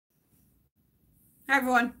Hi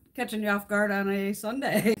everyone, catching you off guard on a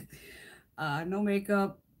Sunday. No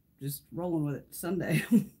makeup, just rolling with it Sunday.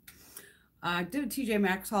 I did a TJ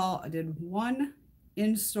Maxx haul. I did one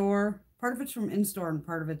in-store. Part of it's from in-store and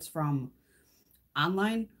part of it's from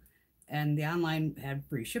online. And the online had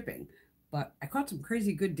free shipping. But I caught some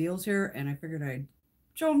crazy good deals here and I figured I'd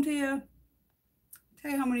show them to you.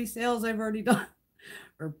 Tell you how many sales I've already done.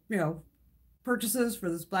 Or, purchases for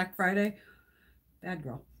this Black Friday. Bad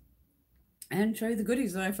girl. And show you the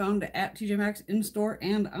goodies that I found at TJ Maxx in-store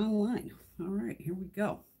and online. All right, here we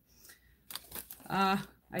go. I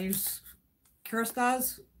use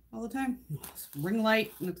Kerastase all the time. It's ring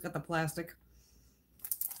light, and it's got the plastic.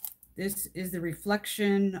 This is the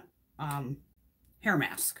Reflection hair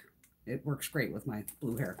mask. It works great with my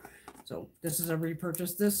blue hair. So this is a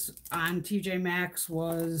repurchase. This on TJ Maxx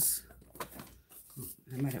was,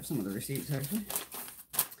 I might have some of the receipts actually.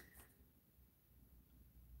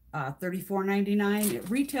 $34.99. It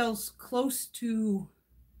retails close to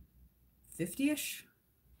 50-ish.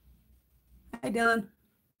 Hi, Dylan.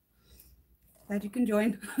 Glad you can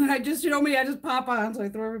join. I just pop on, so I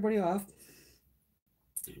throw everybody off.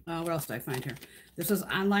 What else did I find here? This is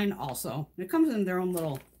online also. It comes in their own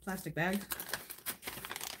little plastic bag.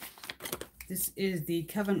 This is the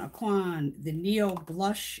Kevin Aquan, the Neo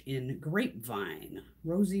Blush in Grapevine,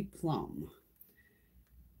 Rosy Plum.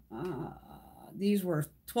 These were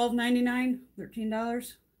 $12.99,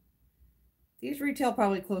 $13. These retail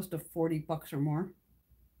probably close to 40 bucks or more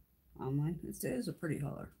online. It is a pretty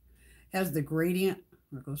color. Has the gradient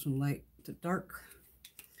where it goes from light to dark.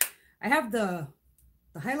 I have the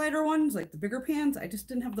highlighter ones, like the bigger pans. I just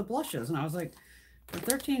didn't have the blushes, and I was like, for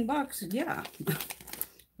 13 bucks, yeah.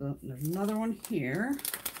 So there's another one here.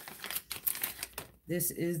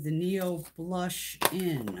 This is the Neo Blush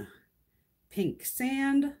in Pink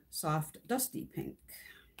Sand, Soft Dusty Pink.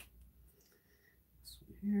 This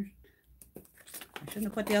one here. I shouldn't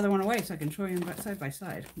have put the other one away so I can show you them side by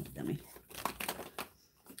side. Dummy.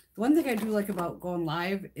 The one thing I do like about going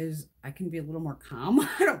live is I can be a little more calm.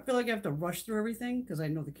 I don't feel like I have to rush through everything because I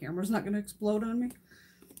know the camera's not going to explode on me.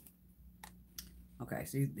 Okay,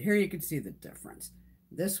 so here you can see the difference.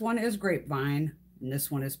 This one is Grapevine and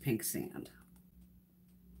this one is Pink Sand.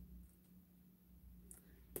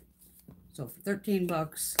 So for 13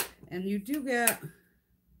 bucks, and you do get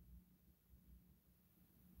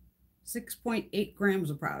 6.8 grams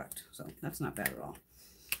of product. So that's not bad at all.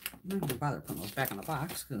 I'm not going to bother putting those back in the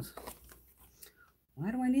box because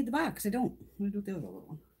why do I need the box? I don't. Let me do the other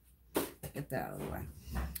little one. Get that out of the way.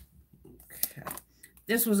 Okay.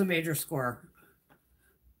 This was a major score.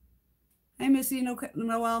 Hey, Missy,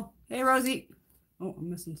 Noel. Hey, Rosie. Oh, I'm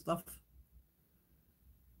missing stuff.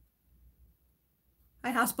 Hi,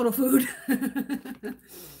 hospital food.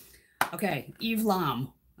 Okay, Eve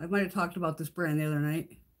Lam. I might have talked about this brand the other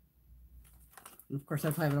night. And of course, I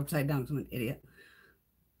probably have it upside down because I'm an idiot.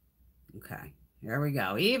 Okay, here we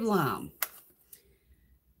go. Eve Lam.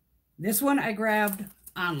 This one I grabbed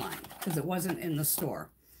online because it wasn't in the store.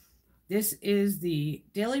 This is the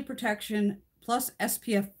Daily Protection Plus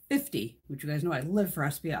SPF 50, which you guys know I live for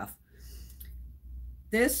SPF.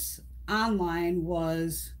 This online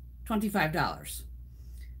was $25.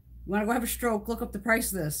 You want to go have a stroke, look up the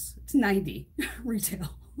price of this. It's $90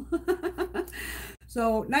 retail.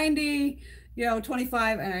 So $90,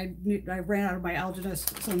 25, and I ran out of my Alginus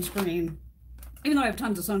sunscreen. Even though I have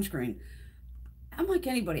tons of sunscreen. I'm like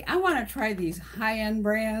anybody. I want to try these high-end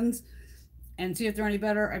brands and see if they're any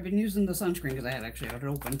better. I've been using the sunscreen because I had actually had it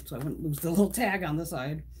open so I wouldn't lose the little tag on the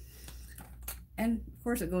side. And of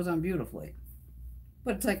course it goes on beautifully.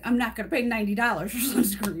 But it's like, I'm not going to pay $90 for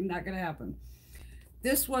sunscreen. Not going to happen.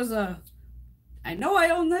 This was I know I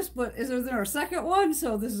own this, but is there a second one?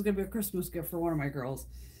 So this is going to be a Christmas gift for one of my girls.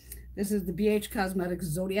 This is the BH Cosmetics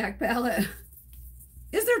Zodiac palette.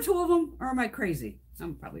 Is there two of them, or am I crazy?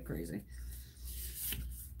 I'm probably crazy.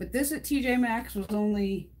 But this at TJ Maxx was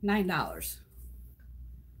only $9. Let's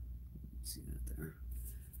see that there.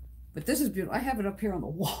 But this is beautiful. I have it up here on the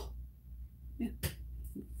wall. Yeah.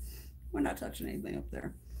 We're not touching anything up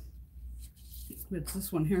there. It's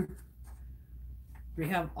this one here. We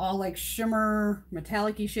have all like shimmer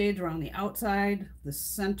metallic-y shades around the outside. The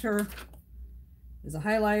center is a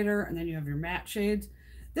highlighter, and then you have your matte shades.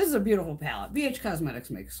 This is a beautiful palette. BH Cosmetics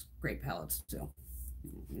makes great palettes too.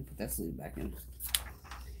 Let me put that sleeve back in.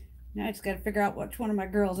 Now I just got to figure out which one of my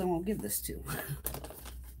girls I won't give this to.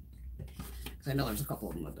 Because I know there's a couple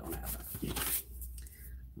of them that don't have it.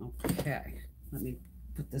 Okay, let me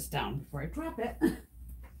put this down before I drop it.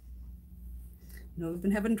 We've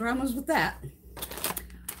been having dramas with that.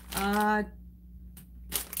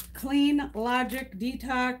 Clean Logic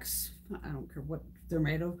Detox. I don't care what they're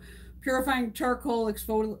made of. Purifying charcoal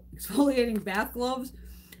exfoliating bath gloves.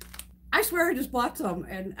 I swear I just bought some,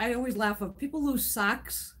 and I always laugh when people lose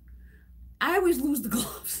socks. I always lose the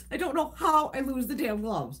gloves. I don't know how I lose the damn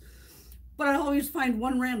gloves, but I always find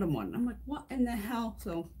one random one. I'm like, what in the hell?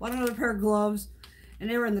 So bought another pair of gloves, and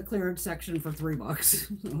they were in the clearance section for $3.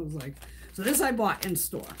 So I was like, so this I bought in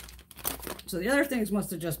store. So the other things must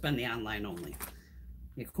have just been the online only.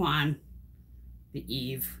 The Quan, the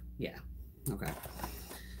Eve, yeah, okay.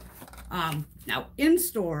 Now in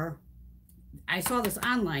store, I saw this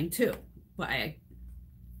online too, but I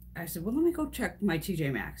said, well, let me go check my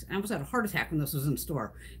TJ Maxx. And I almost had a heart attack when this was in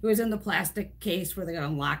store. It was in the plastic case where they got to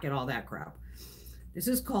unlock it, all that crap. This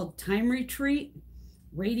is called Time Retreat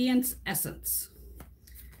Radiance Essence.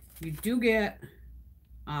 You do get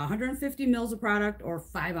 150 mils of product or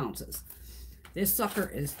 5 ounces. This sucker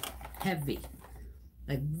is heavy,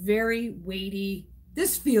 like very weighty.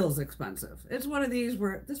 This feels expensive. It's one of these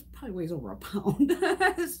where this probably weighs over a pound.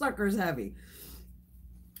 This sucker's heavy.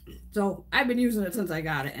 So I've been using it since I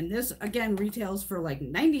got it. And this, again, retails for like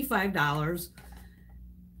 $95,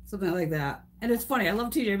 something like that. And it's funny. I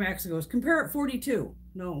love TJ Maxx. It goes, compare at 42.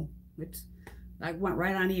 No, I went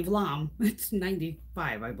right on Eve Lom. It's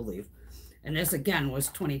 95, I believe. And this, again, was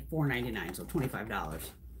 $24.99, so $25.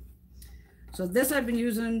 So this I've been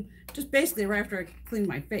using just basically right after I clean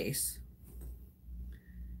my face.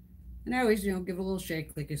 And I always, you know, give it a little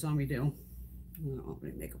shake like you saw me do. I don't have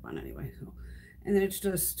any makeup on anyway. So, and then it's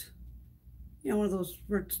just, you know, one of those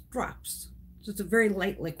where it drops. Just a very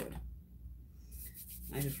light liquid.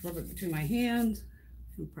 I just rub it between my hands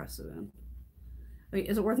and press it in. Wait,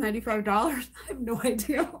 is it worth $95? I have no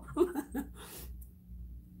idea.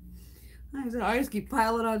 I just keep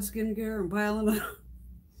piling on skincare and piling on.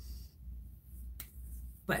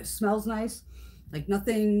 But it smells nice. Like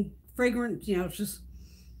nothing fragrant, you know, it's just,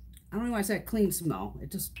 I don't know why I say a clean smell. It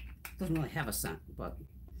just doesn't really have a scent, but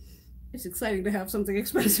it's exciting to have something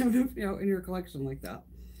expensive, you know, in your collection like that.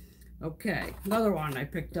 Okay, another one I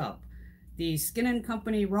picked up. The Skin &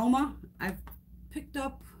 Company Roma. I've picked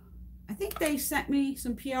up, I think they sent me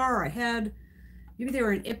some PR I had. Maybe they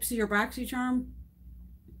were an Ipsy or BoxyCharm.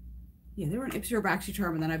 Yeah, they were an Ipsy or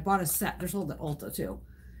BoxyCharm, and then I bought a set. They're sold at Ulta too.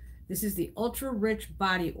 This is the Ultra Rich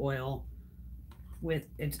Body Oil with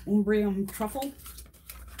its Umbrium Truffle.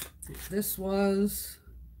 This was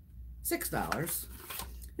 $6.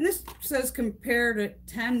 And this says compared to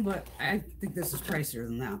 10, but I think this is pricier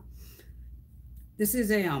than that. This is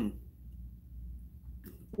a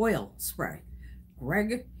oil spray.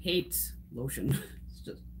 Greg hates lotion. It's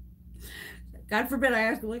just, God forbid I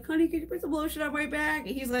ask him, like, honey, can you put some lotion on my back?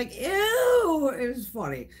 And he's like, ew. It was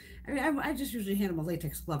funny. I mean, I just usually hand him a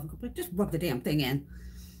latex glove and go, like, just rub the damn thing in.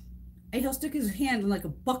 And he'll stick his hand in like a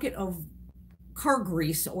bucket of car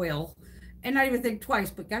grease oil and not even think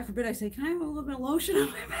twice. But God forbid I say, can I have a little bit of lotion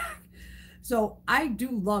on my back? So I do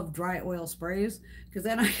love dry oil sprays because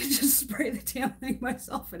then I can just spray the damn thing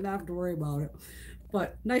myself and not have to worry about it.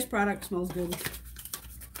 But nice product, smells good.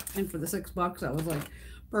 And for the $6, I was like,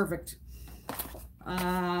 perfect.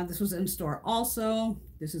 This was in store also.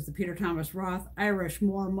 This is the Peter Thomas Roth Irish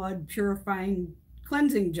Moor Mud Purifying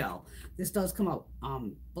Cleansing Gel. This does come out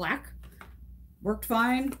black. Worked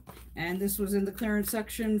fine. And this was in the clearance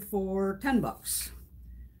section for $10.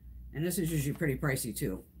 And this is usually pretty pricey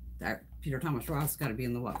too. That Peter Thomas Roth's got to be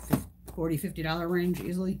in the what, $40, $50 range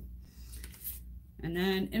easily. And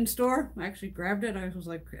then in store, I actually grabbed it. I was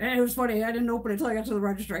like, and it was funny. I didn't open it until I got to the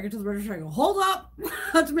register. I get to the register. I go, hold up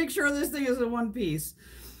to make sure this thing is in one piece.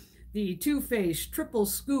 The Too Faced Triple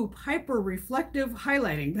Scoop Hyper Reflective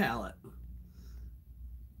Highlighting Palette.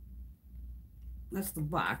 That's the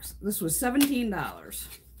box. This was $17.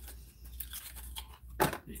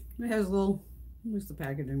 It has a little, where's the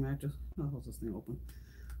packaging matches? How the hell's this thing open?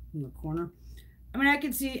 In the corner. I mean, I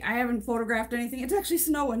can see, I haven't photographed anything. It's actually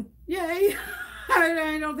snowing. Yay!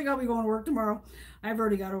 I don't think I'll be going to work tomorrow. I've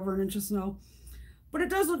already got over an inch of snow. But it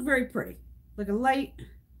does look very pretty. Like a light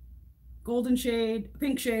golden shade,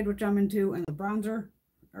 pink shade, which I'm into, and the bronzer,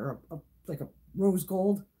 or like a rose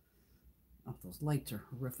gold. Oh, those lights are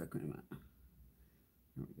horrific. Wait a minute.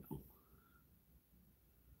 There we go.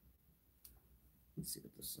 Let's see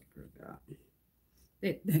what this sucker got.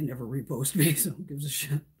 They never repost me, so who gives a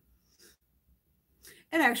shit.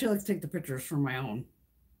 And actually, let's take the pictures from my own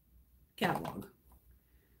catalog.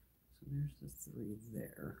 So there's the 3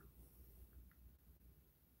 there.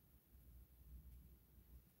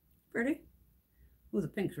 Pretty. Oh, the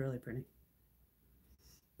pink's really pretty.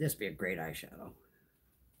 This would be a great eyeshadow. Oh,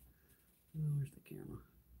 where's the camera?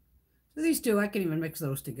 So these two, I can even mix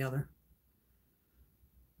those together.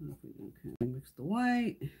 Okay, mix the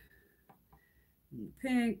white And the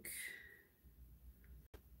pink.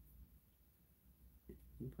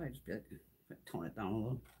 I'll probably just be like, tone it down a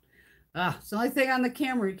little. It's the only thing on the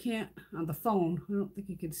camera you can't, on the phone, I don't think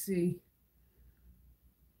you can see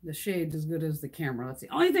the shades as good as the camera. That's the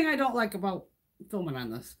only thing I don't like about filming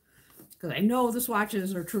on this. Because I know the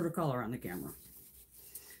swatches are true to color on the camera.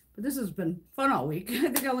 But this has been fun all week. I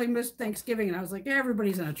think I only missed Thanksgiving and I was like, yeah,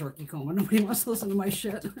 everybody's in a turkey coma. Nobody wants to listen to my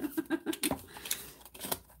shit.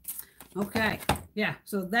 Okay. Yeah,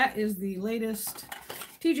 so that is the latest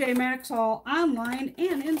TJ Maxx haul online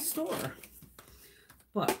and in store.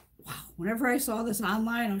 But wow, whenever I saw this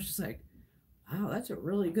online, I was just like, wow, that's a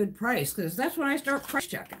really good price, because that's when I start price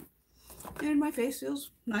checking. And my face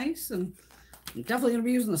feels nice, and I'm definitely going to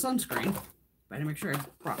be using the sunscreen. But I make sure I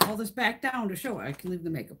brought all this back down to show it. I can leave the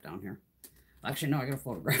makeup down here. Actually, no, I got to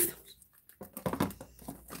photograph those.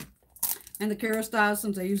 And the Kerastase,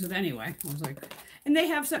 since I use it anyway. I was like, and they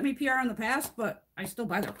have sent me PR in the past, but I still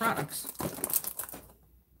buy their products.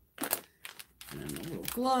 And then the little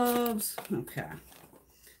gloves. Okay.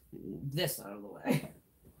 Move this out of the way.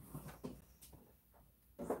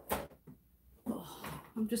 Oh,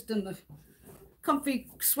 I'm just in the comfy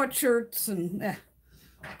sweatshirts and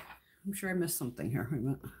I'm sure I missed something here. Wait a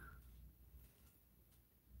minute.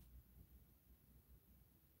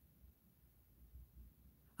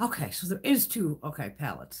 Okay, so there is two,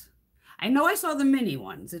 palettes. I know I saw the mini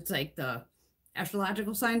ones. It's like the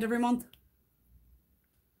astrological signs every month.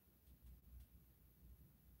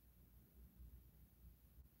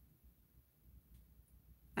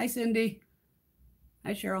 Hi, Cindy.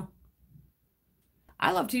 Hi, Cheryl.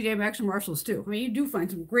 I love TJ Maxx and Marshalls too. I mean, you do find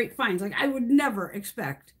some great finds. Like, I would never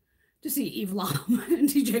expect to see Eve Lom and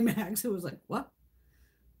TJ Maxx. It was like, what?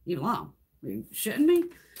 Eve Lom? Are you shitting me?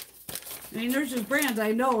 I mean, there's just brands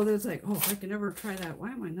I know that's like, oh, I can never try that.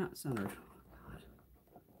 Why am I not centered? Oh, God.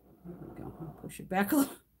 There we go. I'll push it back a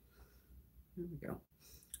little. There we go.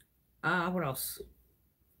 What else?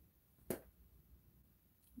 I'm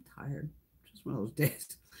tired. Just one of those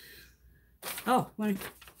days. Oh, wait.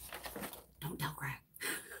 Don't tell Greg.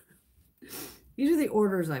 These are the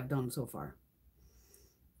orders I've done so far.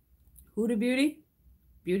 Huda Beauty,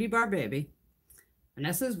 Beauty Bar Baby,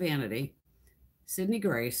 Vanessa's Vanity, Sydney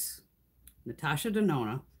Grace, Natasha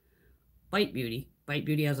Denona, Bite Beauty. Bite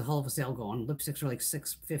Beauty has a hell of a sale going. Lipsticks are like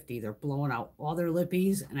 $6.50. They're blowing out all their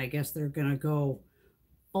lippies, and I guess they're going to go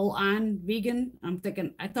full on vegan. I'm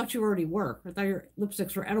thinking, I thought you already were. I thought your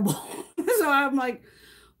lipsticks were edible. So I'm like,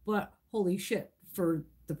 but holy shit, for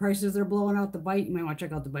the prices they're blowing out the Bite, you might want to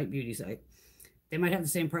check out the Bite Beauty site. They might have the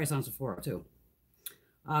same price on Sephora too.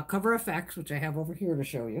 Cover FX, which I have over here to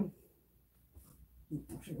show you.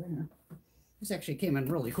 Actually, right here. This actually came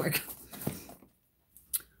in really quick.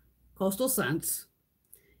 Coastal Scents.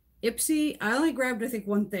 Ipsy, I only grabbed, I think,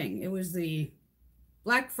 one thing. It was the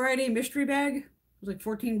Black Friday mystery bag. It was like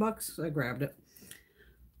 14 bucks, so I grabbed it.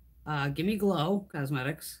 Gimme Glow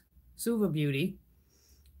Cosmetics. Suva Beauty.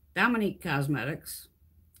 Dominique Cosmetics.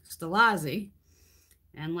 Stelazzi.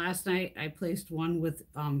 And last night I placed one with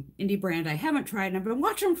indie brand I haven't tried, and I've been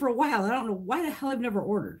watching them for a while. I don't know why the hell I've never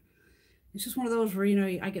ordered. It's just one of those where, you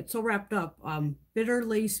know, I get so wrapped up. Bitter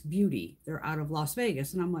Lace Beauty. They're out of Las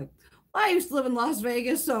Vegas. And I'm like, well, I used to live in Las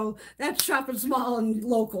Vegas, so that's shopping small and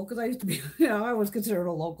local, because I used to be, you know, I was considered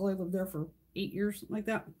a local. I lived there for 8 years, something like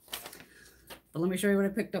that. But let me show you what I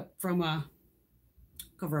picked up from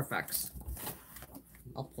Cover FX.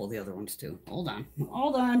 I'll pull the other ones too. Hold on.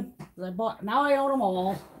 Hold on. I bought, now I own them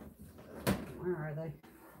all. Where are they?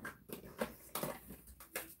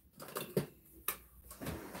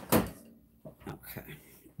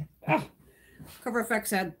 Okay. Cover FX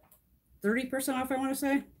had 30% off, I want to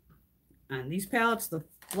say. On these palettes, the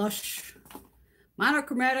blush,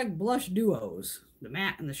 monochromatic blush duos, the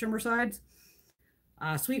matte and the shimmer sides.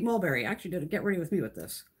 Sweet Mulberry. I actually did a get ready with me with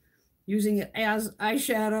this. Using it as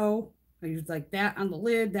eyeshadow. I used like that on the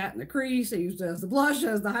lid, that in the crease. I used it as the blush,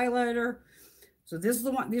 as the highlighter. So this is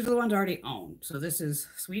the one, these are the ones I already own. So this is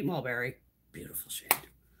Sweet Mulberry. Beautiful shade.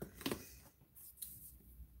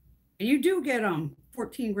 And you do get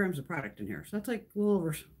 14 grams of product in here. So that's like a little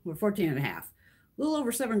over, well, 14 and a half. A little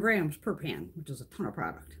over 7 grams per pan, which is a ton of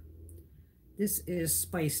product. This is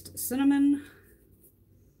Spiced Cinnamon.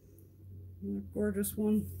 Gorgeous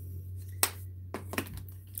one.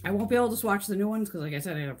 I won't be able to swatch the new ones because, like I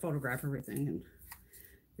said, I had to photograph everything. And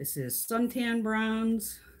this is Suntan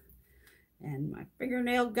Bronze. And my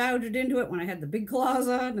fingernail gouged into it when I had the big claws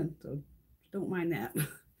on. And so don't mind that.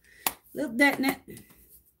 Little dent in it.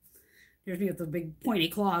 Here's me with the big pointy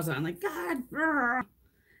claws on. Like, God. Brr.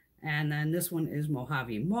 And then this one is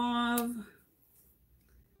Mojave Mauve.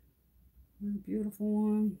 Beautiful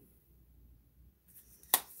one.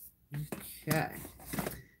 Okay.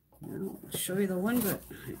 Now I'll show you the ones that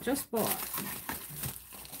I just bought.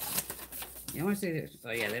 You want to see this?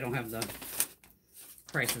 Oh yeah, they don't have the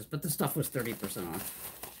prices, but the stuff was 30%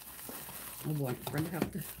 off. Oh boy,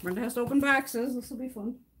 Brenda has to open boxes. This will be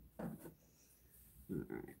fun. All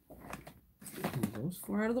right. Move those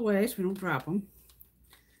 4 out of the way so we don't drop them.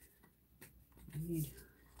 I need,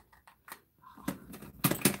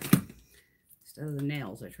 instead of the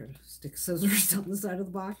nails, I try to stick scissors down the side of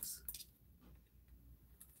the box.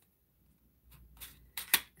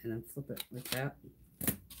 And then flip it like that.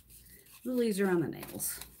 A little easier on the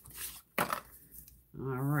nails. All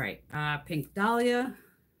right, Pink Dahlia.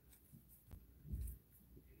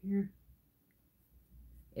 Here.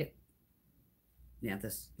 Yeah,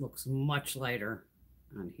 this looks much lighter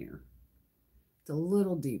on here. It's a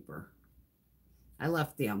little deeper. I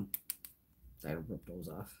left them. So I ripped those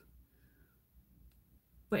off.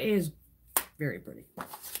 But it is very pretty.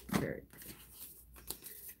 Very pretty.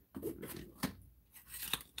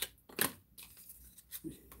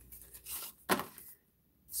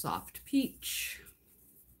 Soft peach.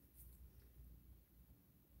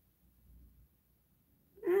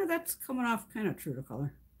 That's coming off kind of true to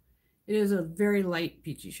color. It is a very light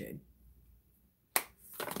peachy shade.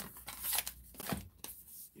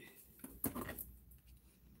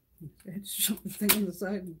 I had to shove the thing on the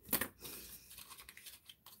side.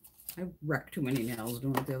 I wrecked too many nails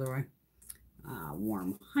doing it the other way.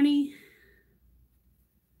 Warm honey.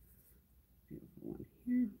 One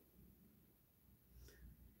here.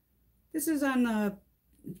 This is on the,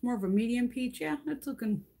 it's more of a medium peach. Yeah, it's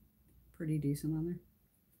looking pretty decent on there.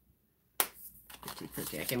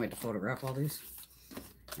 Pretty. I can't wait to photograph all these.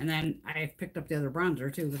 And then I picked up the other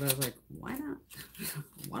bronzer too because I was like, why not?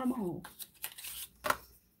 I want them all.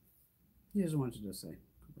 Here's one to just say.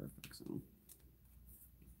 Perfect. So.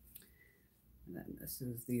 And then this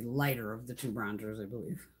is the lighter of the 2 bronzers, I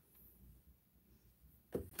believe.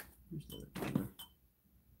 Here's the other bronzer.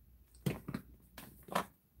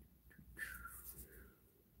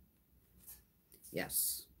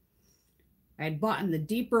 Yes. I had bought the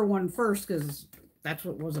deeper one first because that's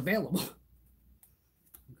what was available.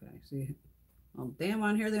 Okay, see, oh damn,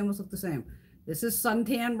 on here they almost look the same. This is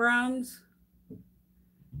suntan browns,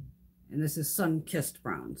 and this is sun-kissed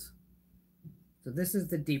browns. So this is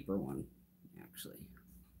the deeper one, actually.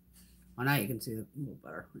 Oh, now you can see it a little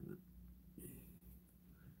better.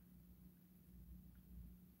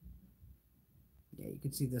 Yeah, you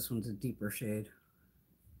can see this one's a deeper shade.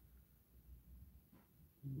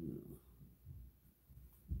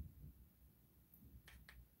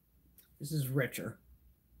 This is richer,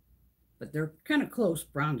 but they're kind of close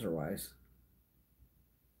bronzer wise.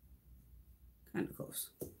 Kind of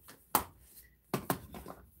close.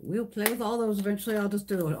 We'll play with all those eventually. I'll just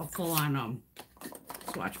do a full on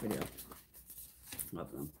swatch video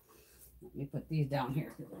of them. Let me put these down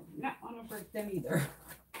here. I don't want to break them either.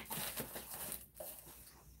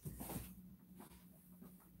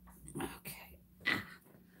 Okay. I'm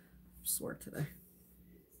sore today.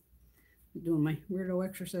 I'm doing my weirdo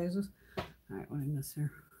exercises. All right, what did I miss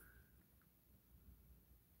here?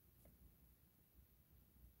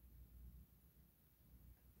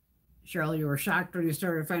 Cheryl, you were shocked when you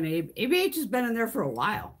started finding Ebates has been in there for a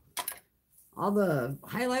while. All the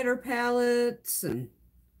highlighter palettes and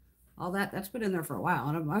all that, that's been in there for a while.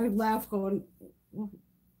 And I laugh going, well,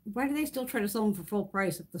 why do they still try to sell them for full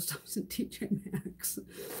price if the stuff's in TJ Maxx?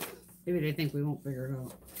 Maybe they think we won't figure it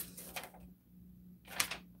out.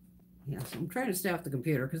 Yes, I'm trying to stay off the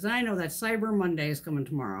computer because I know that Cyber Monday is coming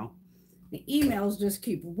tomorrow. The emails just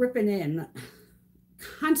keep ripping in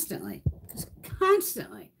constantly. Just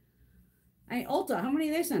constantly. Ulta, how many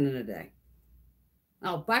are they sending a day?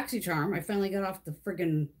 Oh, BoxyCharm. I finally got off the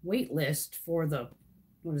friggin' wait list for the,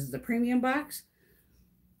 what is it, the premium box?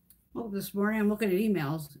 Oh, this morning I'm looking at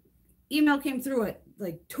emails. Email came through at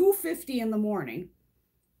like 2:50 in the morning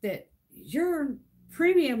that you're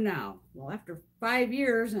premium now. Well, after 5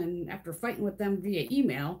 years and after fighting with them via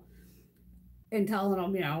email and telling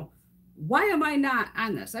them, you know, why am I not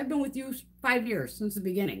on this? I've been with you 5 years since the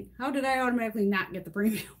beginning. How did I automatically not get the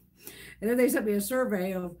premium? And then they sent me a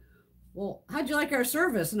survey of, well, how'd you like our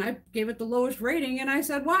service? And I gave it the lowest rating and I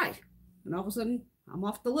said, why? And all of a sudden I'm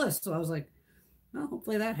off the list. So I was like, well,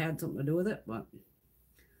 hopefully that had something to do with it, but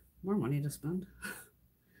more money to spend.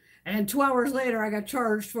 And then 2 hours later, I got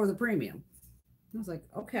charged for the premium. I was like,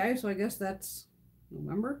 okay, so I guess that's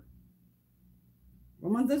November.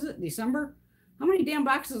 What month is it? December? How many damn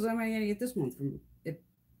boxes am I going to get this month from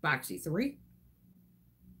Boxy? 3?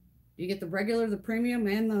 Do you get the regular, the premium,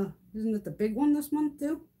 and the, isn't it the big one this month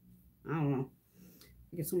too? I don't know.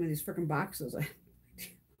 You get so many of these freaking boxes.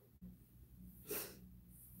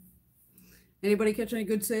 Anybody catch any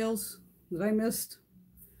good sales that I missed?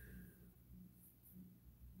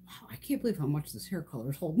 Wow, I can't believe how much this hair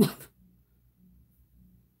color is holding up.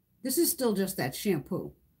 This is still just that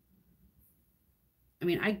shampoo. I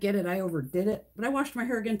mean, I get it, I overdid it, but I washed my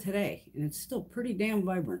hair again today, and it's still pretty damn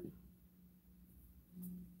vibrant.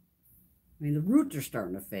 I mean, the roots are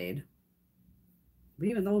starting to fade, but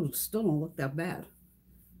even those still don't look that bad.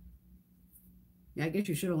 Yeah, I guess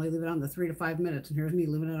you should only leave it on the 3 to 5 minutes, and here's me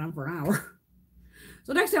leaving it on for an hour.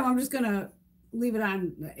 So next time I'm just going to leave it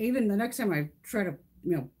on, even the next time I try to,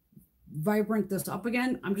 vibrant this up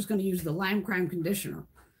again, I'm just going to use the Lime Crime Conditioner.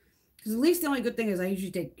 Because at least the only good thing is I usually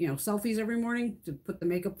take, selfies every morning to put the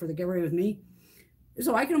makeup for the Get Ready With Me.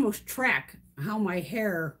 So I can almost track how my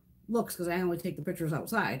hair looks because I only take the pictures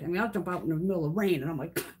outside. I mean, I'll jump out in the middle of rain and I'm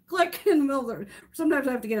like, click in the middle of the, sometimes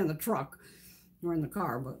I have to get in the truck or in the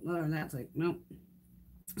car, but other than that, it's like, no.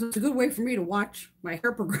 So it's a good way for me to watch my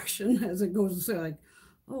hair progression as it goes to say like,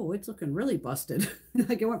 oh, it's looking really busted.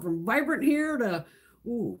 Like it went from vibrant here to,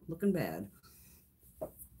 ooh, looking bad.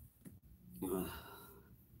 My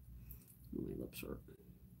lips hurt.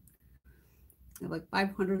 I have like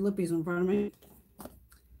 500 lippies in front of me.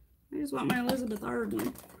 I just want my Elizabeth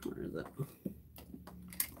Arden. Where is it?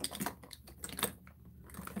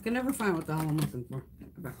 I can never find what the hell I'm looking for.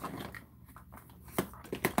 Okay.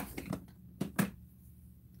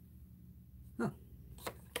 Oh,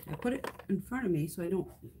 I put it in front of me so I don't.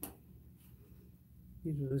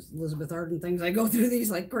 These are those Elizabeth Arden things. I go through these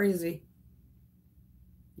like crazy.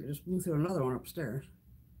 I just blew through another one upstairs.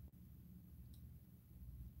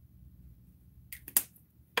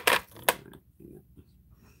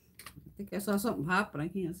 I think I saw something pop, but I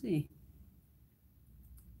can't see.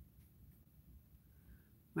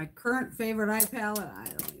 My current favorite eye palette, I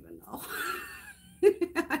don't even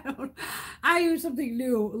know. I use something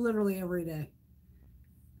new literally every day.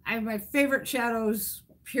 My favorite shadows,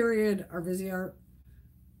 period, are Viseart,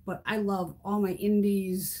 but I love all my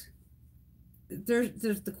indies.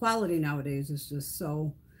 There's the quality nowadays is just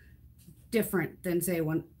so different than say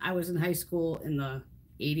when I was in high school in the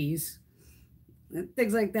 80s.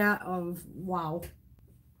 Things like that of, wow.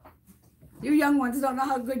 You young ones don't know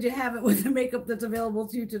how good you have it with the makeup that's available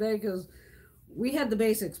to you today because we had the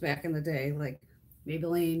basics back in the day, like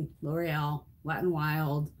Maybelline, L'Oreal, Wet n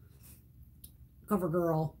Wild,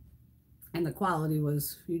 CoverGirl, and the quality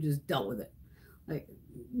was, you just dealt with it. Like,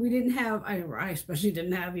 we didn't have, I especially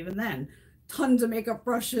didn't have even then, tons of makeup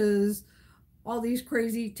brushes, all these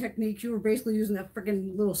crazy techniques. You were basically using that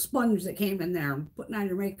freaking little sponge that came in there and putting on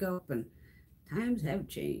your makeup, and times have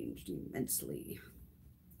changed immensely.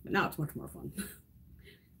 But now it's much more fun.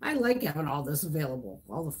 I like having all this available,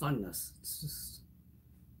 all the funness. It's just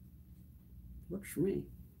works for me.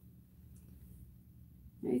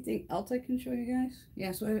 Anything else I can show you guys?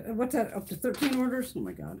 Yeah, so what's that, up to 13 orders? Oh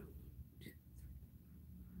my God.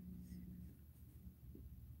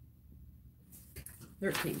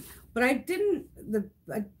 13. But I didn't,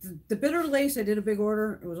 the bitter lace, I did a big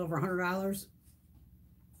order. It was over $100.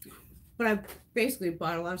 But I basically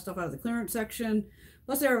bought a lot of stuff out of the clearance section.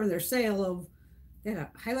 Plus they were in their sale of, they had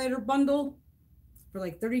a highlighter bundle for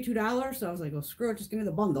like $32. So I was like, oh, screw it, just give me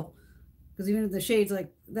the bundle. Because even the shades,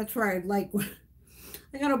 like, that's where I like,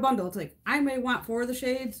 I got a bundle. It's like, I may want 4 of the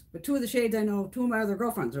shades, but 2 of the shades I know 2 of my other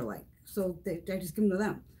girlfriends are like. So I just give them to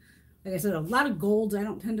them. Like I said, a lot of golds I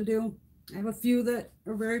don't tend to do. I have a few that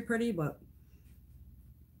are very pretty, but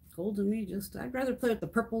gold to me just, I'd rather play with the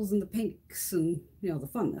purples and the pinks and, the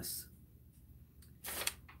funness.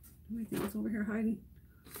 Anything else over here hiding?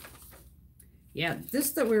 Yeah,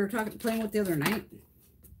 this that we were playing with the other night,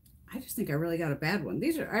 I just think I really got a bad one.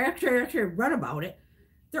 These are, I actually read about it.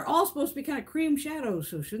 They're all supposed to be kind of cream shadows,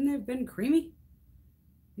 so shouldn't they have been creamy?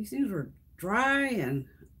 These things were dry and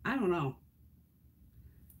I don't know.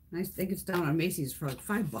 I think it's down on Macy's for like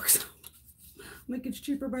 $5. I think it's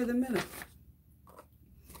cheaper by the minute.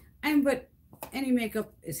 But any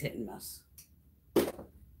makeup is hit and miss.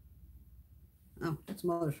 Oh, that's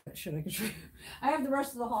mother's shit. I can show you. I have the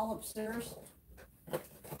rest of the haul upstairs.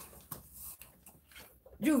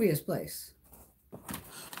 Juvia's Place.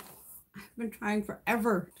 I've been trying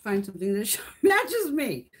forever to find something that matches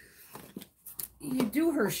me. You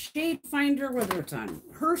do her shade finder, whether it's on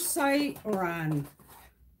her site or on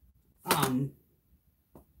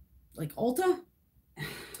like Ulta.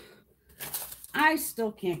 I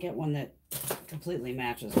still can't get one that completely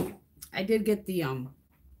matches me. I did get the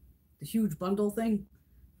huge bundle thing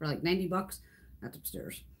for like 90 bucks. That's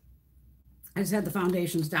upstairs. I just had the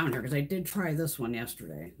foundations down here because I did try this one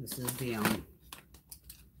yesterday. This is the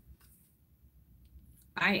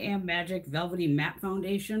I Am Magic Velvety Matte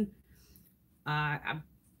Foundation.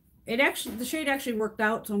 It The shade actually worked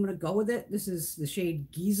out, so I'm going to go with it. This is the shade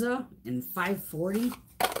Giza in 540.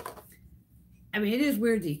 I mean, it is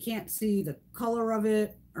weird that you can't see the color of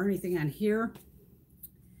it or anything on here.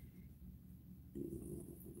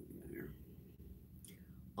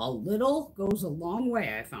 A little goes a long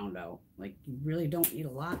way, I found out. Like, you really don't need a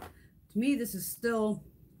lot. To me, this is still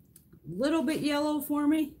a little bit yellow for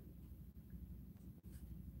me.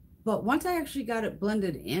 But once I actually got it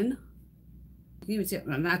blended in, you can even see it.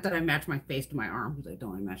 Not that I match my face to my arm, because I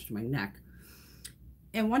don't. I match to my neck.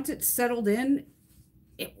 And once it settled in,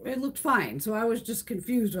 it looked fine. So I was just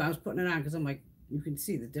confused when I was putting it on, because I'm like, you can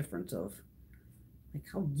see the difference of like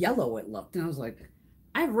how yellow it looked. And I was like,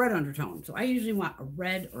 I have red undertone, so I usually want a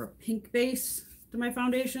red or a pink base to my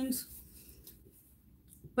foundations.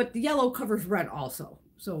 But the yellow covers red also.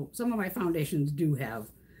 So some of my foundations do have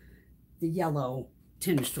the yellow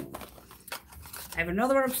tinge to them. I have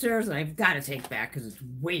another one upstairs that I've got to take back because it's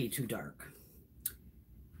way too dark.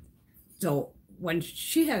 So when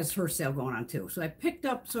she has her sale going on too. So I picked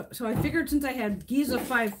up, so I figured since I had Giza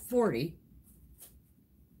 540,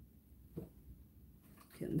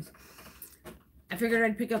 I figured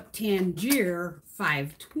I'd pick up Tangier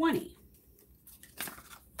 520.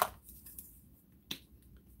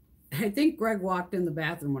 I think Greg walked in the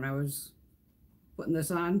bathroom when I was putting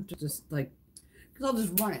this on, just like, because I'll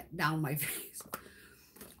just run it down my face.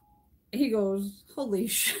 He goes, holy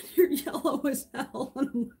shit, you're yellow as hell. And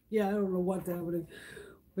I'm like, yeah, I don't know what's happening.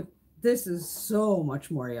 But this is so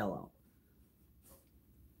much more yellow.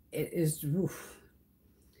 It is, oof.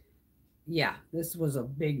 Yeah, this was a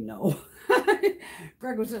big no.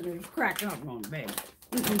 Greg was sitting there just cracking up going, babe.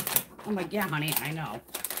 I'm like, yeah, honey, I know.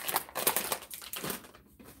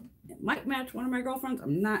 It might match one of my girlfriends.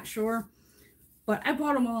 I'm not sure. But I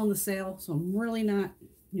bought them all on the sale, so I'm really not,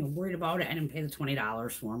 worried about it. I didn't pay the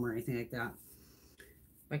 $20 for them or anything like that.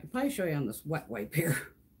 I could probably show you on this wet wipe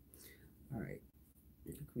here. All right.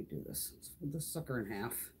 How can we do this? Let's fold this sucker in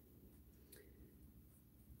half.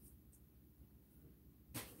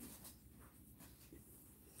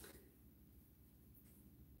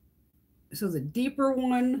 So the deeper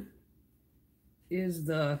one is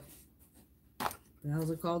the hell's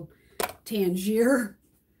it called? Tangier.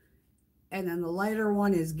 And then the lighter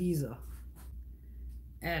one is Giza.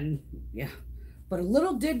 And yeah, but a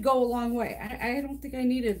little did go a long way. I don't think I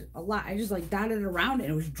needed a lot. I just like dotted it around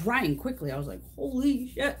and it was drying quickly. I was like, holy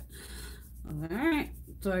shit. All right.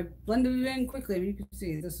 So I blended it in quickly. I mean, you can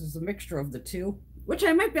see this is a mixture of the two, which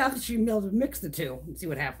I might be actually be able to mix the two and see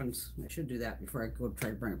what happens. I should do that before I go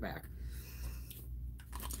try to bring it back.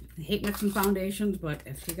 I hate mixing foundations, but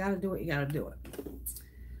if you got to do it, you got to do it.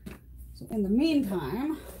 So in the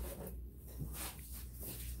meantime,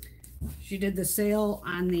 she did the sale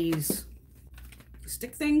on these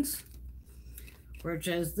stick things, which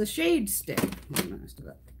is the shade stick. Oh, no, I still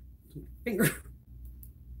got my finger.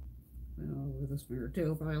 Over this finger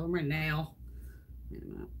too, probably on my nail. Wait a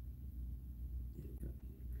minute.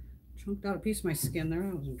 Chunked out a piece of my skin there.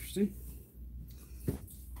 That was interesting.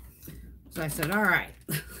 So I said, all right,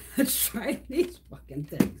 let's try these fucking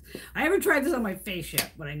things. I haven't tried this on my face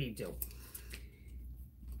yet, but I need to.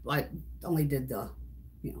 I only did the,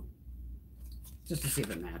 just to see if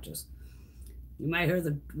it matches. You might hear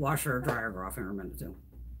the washer or dryer go off in a minute too.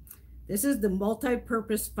 This is the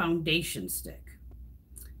multi-purpose foundation stick.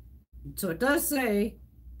 So it does say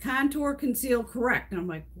contour, conceal, correct. And I'm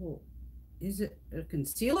like, well, is it a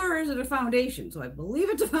concealer or is it a foundation? So I believe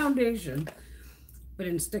it's a foundation, but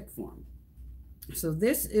in stick form. So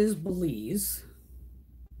this is Belize.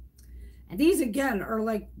 And these again are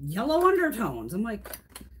like yellow undertones. I'm like,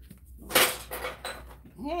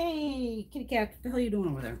 hey, kitty cat, what the hell are you doing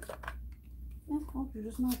over there? Oh, you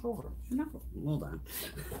just knock over. Hold on.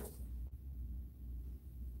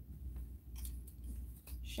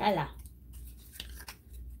 Shala.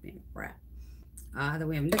 Being a brat. Then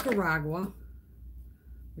we have Nicaragua,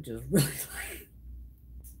 which is really light.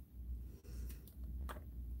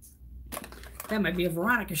 That might be a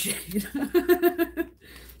Veronica shade.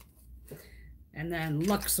 And then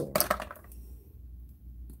Luxor,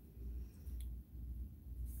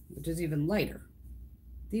 which is even lighter.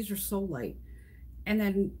 These are so light. And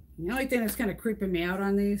then the only thing that's kind of creeping me out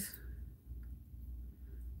on these,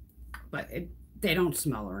 but they don't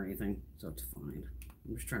smell or anything, so it's fine.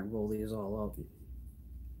 I'm just trying to roll these all up.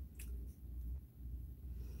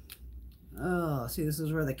 Oh, see, this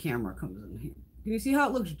is where the camera comes in here. Can you see how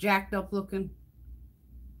it looks jacked up looking?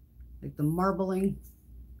 Like the marbling.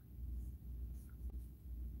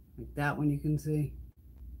 Like that one you can see.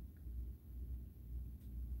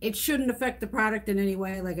 It shouldn't affect the product in any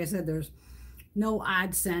way. Like I said, there's No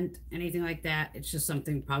odd scent, anything like that. It's just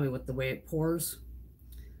something probably with the way it pours.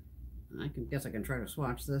 I can try to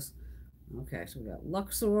swatch this. Okay, so we got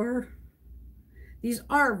Luxor. These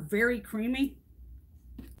are very creamy.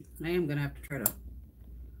 I am gonna have to try to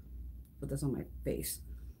put this on my face.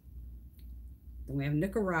 Then we have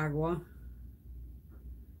Nicaragua.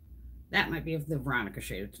 That might be of the Veronica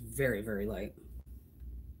shade. It's very, very light.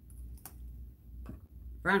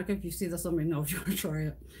 Veronica, if you see this, let me know if you want to try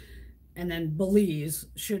it. And then Belize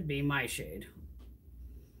should be my shade.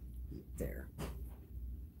 There.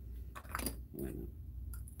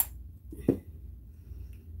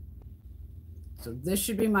 So this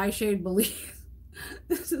should be my shade, Belize.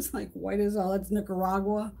 This is like white as all. That's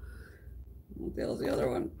Nicaragua. What the hell's the other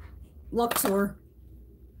one? Luxor.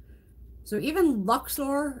 So even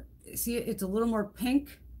Luxor, see, it's a little more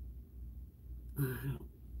pink.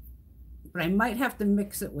 But I might have to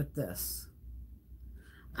mix it with this.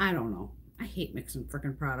 I don't know. I hate mixing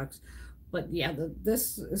freaking products. But yeah,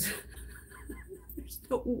 this is... There's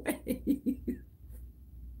no way.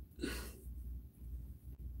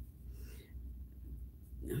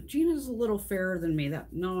 Now, Gina's a little fairer than me.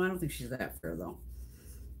 No, I don't think she's that fair, though.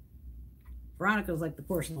 Veronica's like the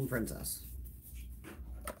porcelain princess.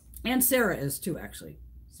 And Sarah is, too, actually.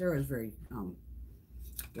 Sarah is very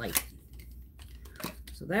light.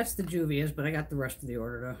 So that's the Juvia's, but I got the rest of the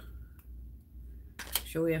order to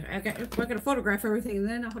show you. I got to photograph everything, and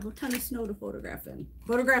then I'll have a ton of snow to photograph in.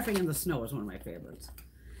 Photographing in the snow is one of my favorites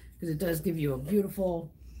because it does give you a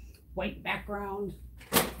beautiful white background.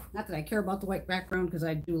 Not that I care about the white background because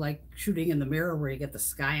I do like shooting in the mirror where you get the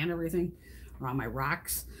sky and everything, or on my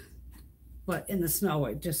rocks. But in the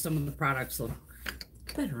snow, just some of the products look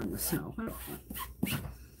better in the snow. I don't know.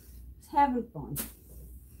 Just having fun.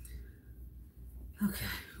 Okay,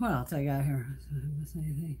 what else I got here? Miss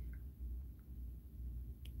anything?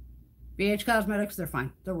 BH Cosmetics, they're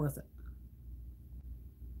fine. They're worth it.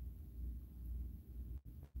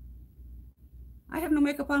 I have no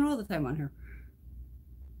makeup on all the time on here.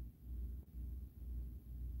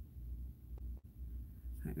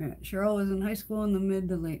 Right, Cheryl was in high school in the mid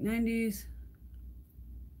to late 90s.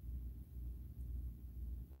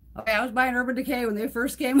 Okay, I was buying Urban Decay when they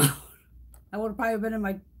first came out. I would have probably been in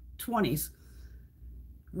my 20s.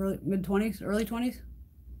 Mid-20s, early 20s.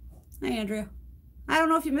 Hi, Andrea. I don't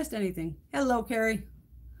know if you missed anything. Hello, Carrie.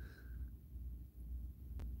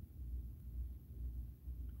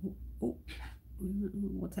 Oh,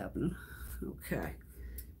 what's happening? Okay.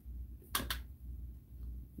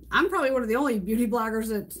 I'm probably one of the only beauty bloggers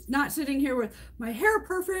that's not sitting here with my hair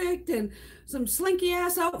perfect and some slinky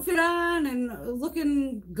ass outfit on and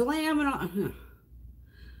looking glam and all.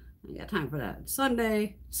 I got time for that. It's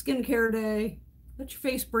Sunday, skincare day. Let your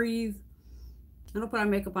face breathe. I don't put on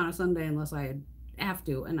makeup on a Sunday unless I have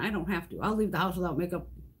to, and I don't have to. I'll leave the house without makeup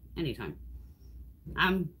anytime.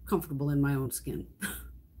 I'm comfortable in my own skin.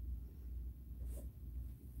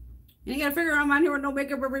 And you gotta figure I'm on here with no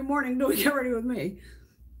makeup every morning doing Get Ready With Me.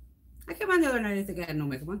 I came on the other night, I think I had no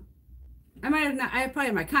makeup on. I might have not, I probably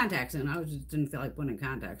had my contacts in. I just didn't feel like putting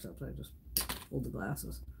contacts up, so I just pulled the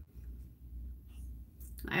glasses.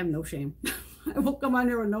 I have no shame. I won't come on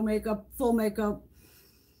here with no makeup, full makeup.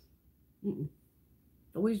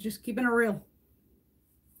 Always just keeping it real.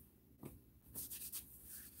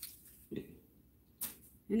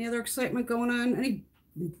 Any other excitement going on? Any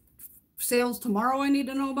sales tomorrow I need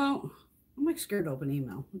to know about? I'm like scared to open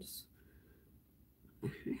email. I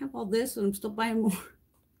have all this and I'm still buying more.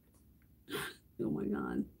 Oh my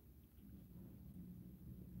God.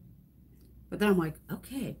 But then I'm like,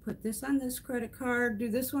 okay, put this on this credit card, do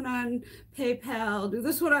this one on PayPal, do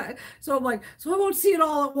this one on, so I'm like, so I won't see it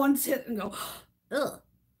all at once hit and go, ugh.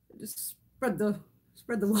 Just spread the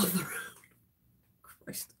wealth around.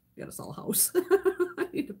 Christ, I gotta sell a house. I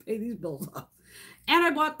need to pay these bills off. And I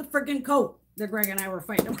bought the freaking coat that Greg and I were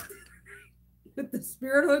fighting about with the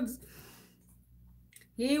Spirit Hoods.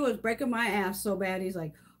 He was breaking my ass so bad. He's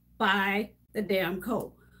like, buy the damn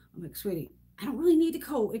coat. I'm like, sweetie, I don't really need the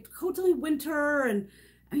coat. The coat's only winter, and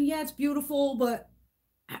I mean, yeah, it's beautiful, but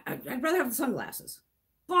I'd rather have the sunglasses.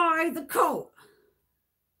 Buy the coat.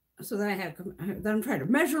 So then then I'm trying to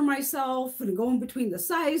measure myself and go in between the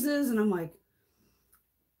sizes, and I'm like,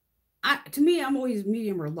 to me, I'm always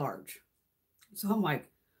medium or large. So I'm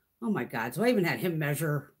like, oh my God. So I even had him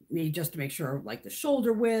measure me just to make sure, like the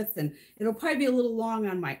shoulder width, and it'll probably be a little long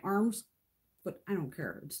on my arms, but I don't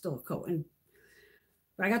care. It's still a coat.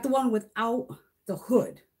 But I got the one without the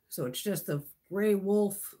hood. So it's just the gray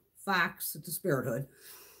wolf fox. It's a Spirit Hood.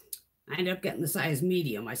 I ended up getting the size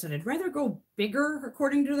medium. I said, I'd rather go bigger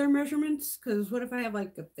according to their measurements, because what if I have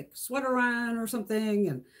like a thick sweater on or something?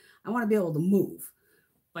 And I want to be able to move.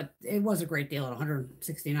 But it was a great deal at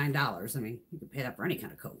 $169. I mean, you could pay that for any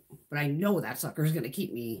kind of coat. But I know that sucker is going to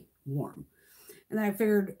keep me warm. And then I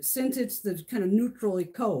figured, since it's the kind of neutrally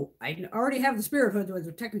coat, I already have the Spirit hood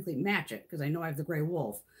to technically match it, because I know I have the gray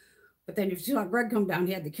wolf. But then if you saw Greg come down,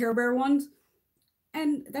 he had the Care Bear ones.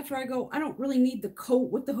 And that's where I go, I don't really need the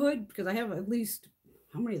coat with the hood, because I have at least,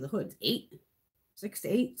 how many of the hoods? 8? 6 to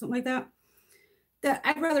 8, something like that. That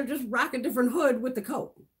I'd rather just rock a different hood with the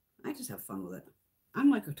coat. I just have fun with it. I'm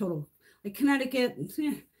like a total, like Connecticut,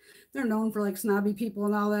 they're known for like snobby people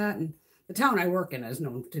and all that. And the town I work in is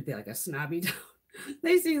known to be like a snobby town.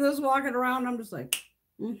 They see this walking around, I'm just like,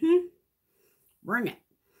 bring it.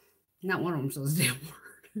 Not one of them says a damn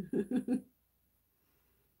word.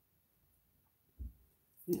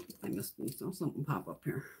 I missed something pop up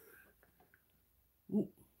here.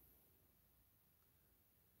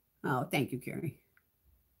 Oh, thank you, Carrie.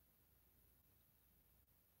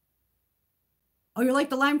 Oh, you like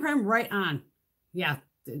the lime crime? Right on. Yeah,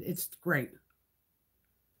 it's great.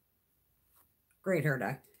 Great hair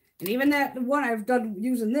dye. And even that one I've done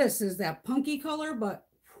using this is that punky color, but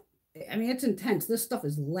I mean, it's intense. This stuff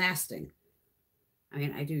is lasting. I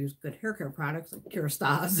mean, I do use good hair care products like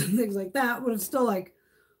Kerastase and things like that, but it's still like,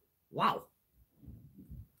 wow.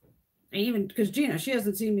 And even because Gina, she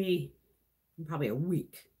hasn't seen me in probably a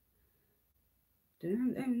week. I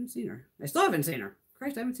haven't seen her. I still haven't seen her.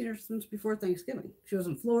 Christ, I haven't seen her since before Thanksgiving. She was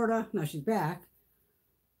in Florida. Now she's back.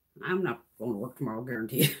 I'm not going to work tomorrow,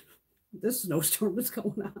 guaranteed. This snowstorm is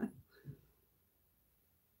going on.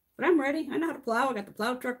 But I'm ready. I know how to plow. I got the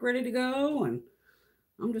plow truck ready to go. And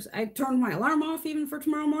I turned my alarm off even for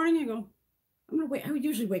tomorrow morning. I go, I'm going to wait. I would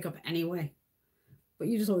usually wake up anyway. But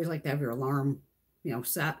you just always like to have your alarm,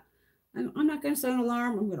 set. I'm not going to set an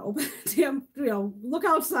alarm. I'm going to open the damn, look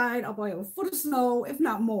outside. I'll probably have a foot of snow, if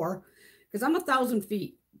not more. Because I'm 1,000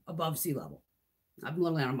 feet above sea level. I'm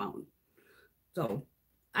literally on a mountain. So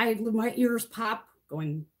my ears pop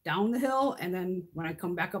going down the hill, and then when I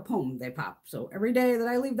come back up home, they pop. So every day that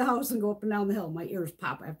I leave the house and go up and down the hill, my ears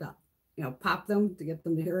pop. I have to, pop them to get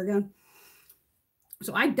them to hear again.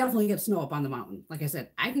 So I definitely get snow up on the mountain. Like I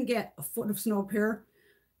said, I can get a foot of snow up here.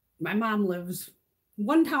 My mom lives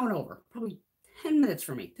one town over, probably 10 minutes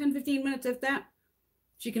from me, 10, 15 minutes, if that.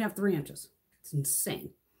 She can have 3 inches. It's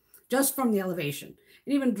insane. Just from the elevation.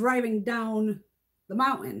 And even driving down the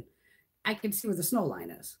mountain, I can see where the snow line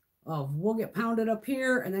is. Oh, we'll get pounded up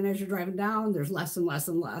here, and then as you're driving down, there's less and less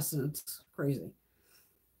and less, and it's crazy.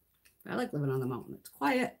 I like living on the mountain. It's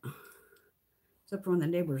quiet. Except for when the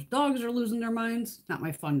neighbors' dogs are losing their minds. Not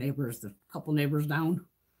my fun neighbors, the couple neighbors down.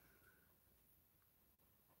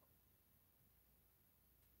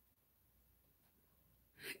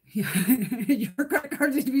 Yeah, your credit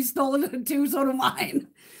cards need to be stolen too, so do mine.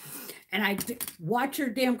 And I watch your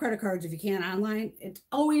damn credit cards if you can online. It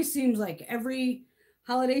always seems like every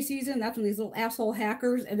holiday season, that's when these little asshole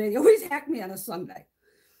hackers, and they always hack me on a Sunday.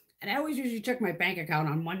 And I always usually check my bank account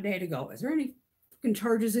on Monday to go, is there any fucking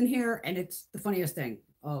charges in here? And it's the funniest thing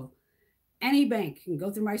of any bank can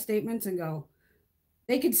go through my statements and go,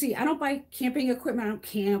 they can see, I don't buy camping equipment, I don't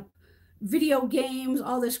camp, video games,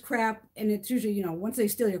 all this crap. And it's usually, once they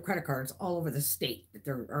steal your credit cards all over the state,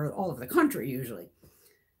 or all over the country usually.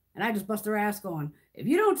 And I just bust their ass going, if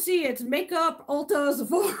you don't see it's makeup, Ulta,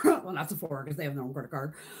 Sephora. Well, not Sephora because they have their own credit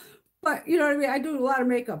card. But you know what I mean? I do a lot of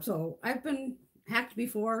makeup. So I've been hacked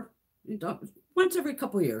before. Once every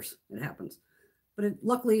couple of years it happens. But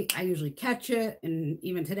luckily, I usually catch it. And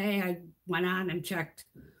even today, I went on and checked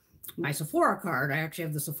my Sephora card. I actually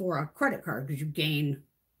have the Sephora credit card because you gain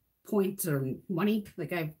points or money.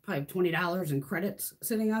 Like I probably have $20 in credits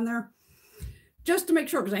sitting on there. Just to make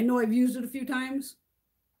sure, because I know I've used it a few times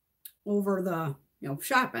over the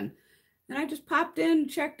shopping. And I just popped in,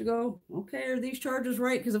 checked to go, okay, are these charges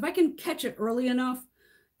right? Because if I can catch it early enough,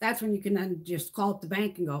 that's when you can then just call up the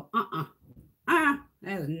bank and go, that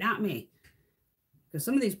is not me. Because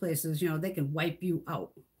some of these places, they can wipe you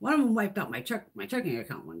out. One of them wiped out my checking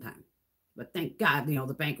account one time. But thank God,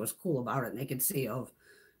 the bank was cool about it and they could see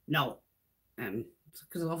no. And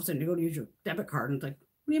because all of a sudden you go to use your debit card and it's like,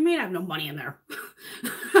 what do you mean I have no money in there?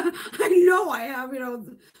 I know I have,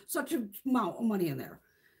 such a amount of money in there.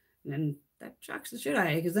 And that shocks the shit out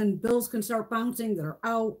of you because then bills can start bouncing that are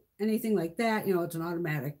out, anything like that. It's an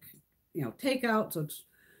automatic, takeout. So it's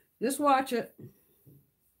just watch it. I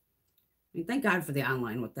mean, thank God for the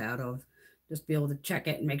online with that of just be able to check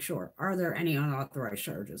it and make sure, are there any unauthorized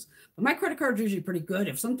charges? But my credit card's usually pretty good.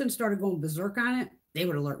 If something started going berserk on it, they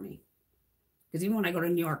would alert me. Because even when I go to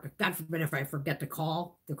New York, God forbid if I forget to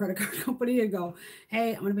call the credit card company and go,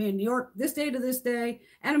 hey, I'm going to be in New York this day to this day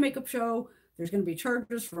at a makeup show. There's going to be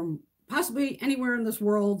charges from possibly anywhere in this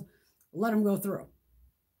world. Let them go through.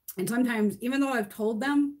 And sometimes, even though I've told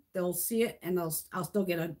them, they'll see it and I'll still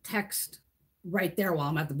get a text right there while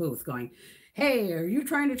I'm at the booth going, hey, are you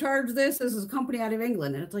trying to charge this? This is a company out of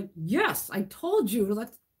England. And it's like, yes, I told you to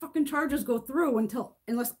let the fucking charges go through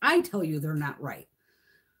unless I tell you they're not right.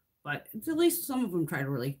 But at least some of them try to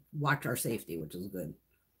really watch our safety, which is good.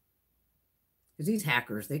 Because these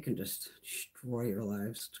hackers, they can just destroy your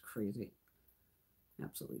lives. It's crazy.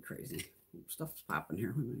 Absolutely crazy. Stuff's popping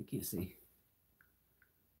here. I can't see.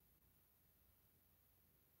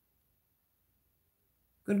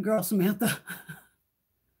 Good girl, Samantha.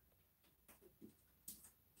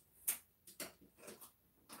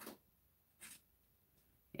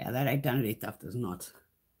 Yeah, that identity theft is nuts.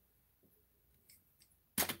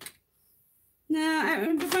 Nah,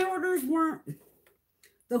 my orders weren't.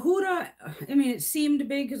 The Huda, I mean, it seemed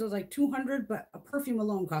big because it was like 200, but a perfume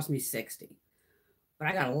alone cost me 60. But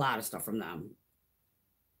I got a lot of stuff from them.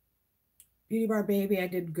 Beauty Bar Baby, I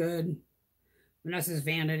did good. Vanessa's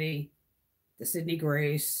Vanity, the Sydney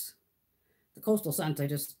Grace, the Coastal Scents.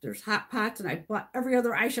 There's Hot Pots, and I bought every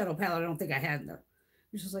other eyeshadow palette I don't think I had in there.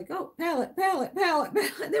 It's just like, oh, palette. They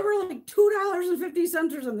were like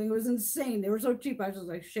 $2.50 or something. It was insane. They were so cheap. I was just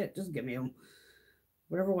like, shit, just give me them.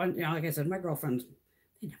 Whatever one, like I said, my girlfriends,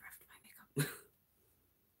 they never have to buy makeup.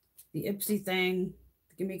 The Ipsy thing,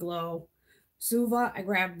 the Gimme Glow. Suva, I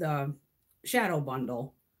grabbed the shadow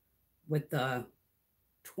bundle with the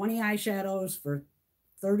 20 eyeshadows for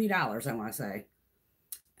 $30, I want to say.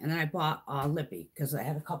 And then I bought Lippy because I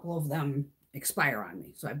had a couple of them expire on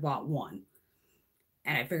me. So I bought one.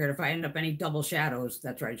 And I figured if I end up any double shadows,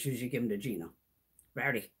 that's right, usually give them to Gina.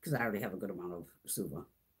 Because I already have a good amount of Suva.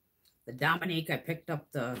 The Dominique, I picked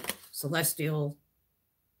up the Celestial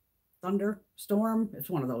Thunderstorm. It's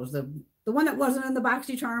one of those. The one that wasn't in the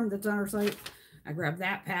BoxyCharm that's on our site. I grabbed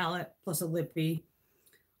that palette plus a Lippy.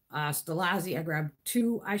 Stilazzi, I grabbed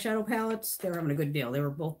 2 eyeshadow palettes. They were having a good deal. They were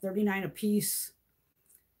both $39 a piece.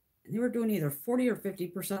 And they were doing either 40 or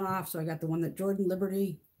 50% off. So I got the one that Jordan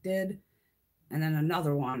Liberty did. And then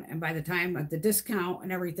another one. And by the time at the discount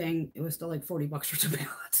and everything, it was still like $40 for 2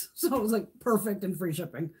 palettes. So it was like perfect and free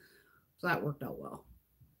shipping. So that worked out well.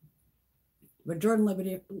 But Jordan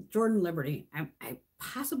Liberty, I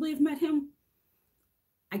possibly have met him.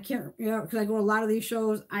 I can't, because I go to a lot of these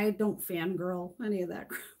shows. I don't fangirl any of that.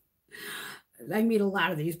 I meet a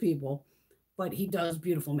lot of these people, but he does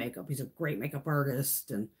beautiful makeup. He's a great makeup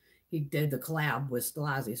artist, and he did the collab with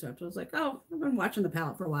Stilazzi. So I was like, oh, I've been watching the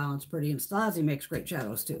palette for a while. And it's pretty. And Stilazzi makes great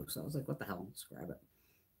shadows too. So I was like, what the hell? Let's grab it.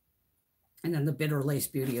 And then the Bitter Lace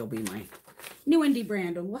Beauty will be my new indie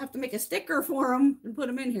brand. And we'll have to make a sticker for them and put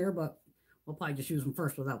them in here, but we'll probably just use them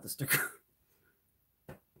first without the sticker.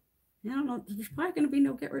 I don't know. There's probably going to be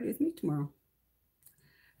no get ready with me tomorrow.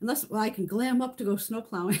 Unless, well, I can glam up to go snow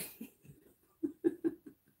plowing.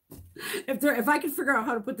 If I can figure out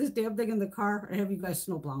how to put this damn thing in the car, I have you guys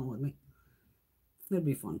snow plowing with me. It'd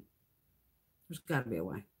be fun. There's got to be a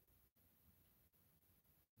way.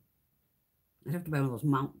 I'd have to buy one of those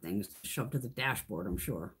mount things to shove to the dashboard, I'm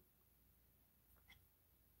sure.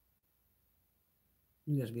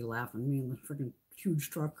 You guys be laughing. Me in the freaking huge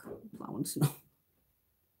truck plowing snow.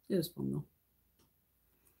 It is fun, though.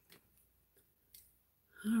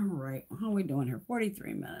 All right. How are we doing here?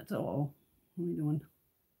 43 minutes. Oh, how are we doing?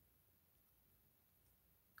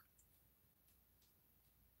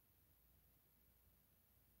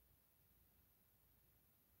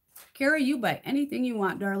 Carrie, you buy anything you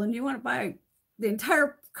want, darling. You want to buy the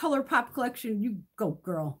entire ColourPop collection? You go,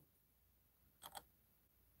 girl.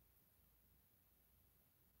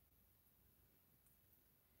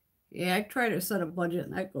 Yeah, I try to set a budget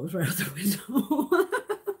and that goes right out the window.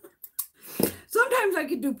 Sometimes I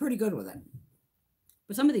could do pretty good with it.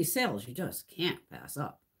 But some of these sales you just can't pass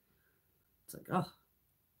up. It's like, oh,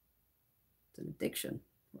 it's an addiction.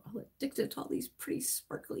 We're all addicted to all these pretty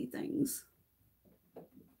sparkly things.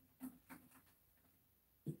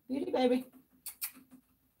 Beauty baby.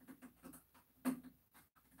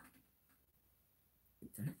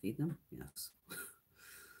 Did I feed them? Yes.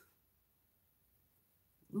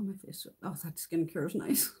 Oh, my face. Oh, that skincare is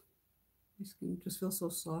nice. My skin just feels so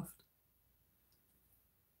soft.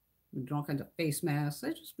 I'm doing all kinds of face masks.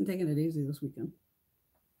 I've just been taking it easy this weekend.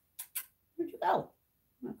 Where'd you go?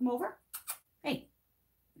 Want to come over? Hey.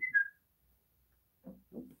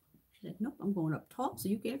 Nope. She said, nope, I'm going up tall so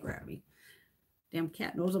you can't grab me. Damn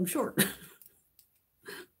cat knows I'm short. Pop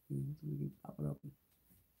it up.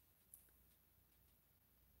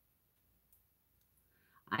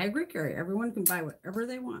 I agree, Carrie. Everyone can buy whatever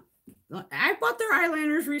they want. I bought their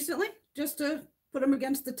eyeliners recently just to put them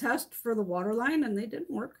against the test for the waterline and they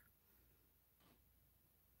didn't work.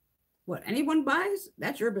 What anyone buys,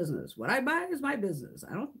 that's your business. What I buy is my business.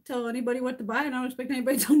 I don't tell anybody what to buy, and I don't expect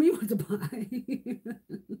anybody to tell me what to buy.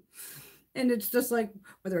 And it's just like,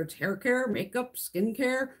 whether it's hair care, makeup,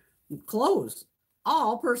 skincare, clothes,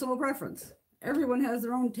 all personal preference. Everyone has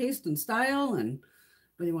their own taste and style, and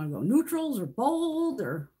whether you want to go neutrals or bold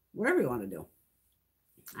or whatever you want to do.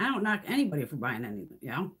 I don't knock anybody for buying anything, you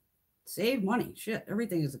know. Save money. Shit,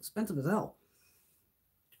 everything is expensive as hell.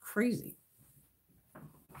 Crazy.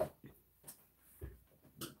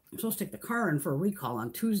 I'm supposed to take the car in for a recall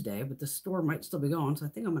on Tuesday, but the store might still be going, so I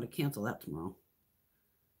think I'm going to cancel that tomorrow.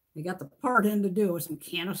 They got the part in to do with some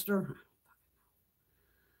canister.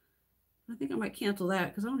 I think I might cancel that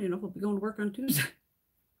because I don't even know if I'll be going to work on Tuesday.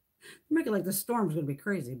 Make it like the storm's going to be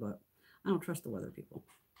crazy, but I don't trust the weather people.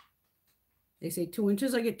 They say 2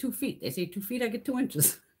 inches, I get 2 feet. They say 2 feet, I get 2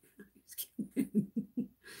 inches.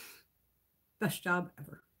 Best job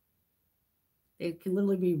ever. They can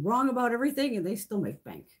literally be wrong about everything and they still make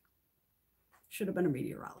bank. Should have been a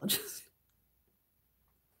meteorologist.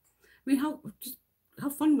 I mean, how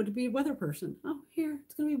fun would it be a weather person? Oh, here,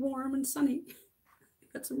 it's going to be warm and sunny.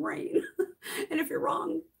 Got some rain. And if you're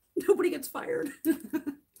wrong, nobody gets fired.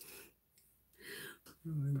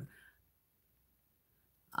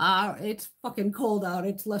 It's fucking cold out.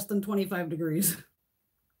 It's less than 25 degrees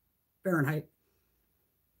Fahrenheit.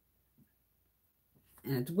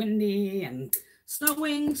 And it's windy and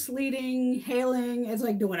snowing, sleeting, hailing. It's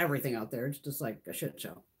like doing everything out there. It's just like a shit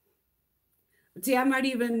show. But see, I might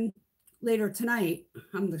even later tonight,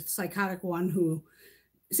 I'm the psychotic one who,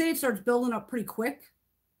 say it starts building up pretty quick.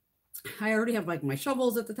 I already have like my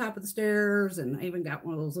shovels at the top of the stairs, and I even got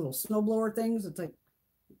one of those little snowblower things. It's like,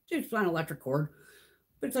 it's on an electric cord,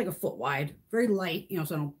 but it's like a foot wide, very light, you know,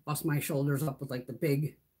 so I don't bust my shoulders up with like the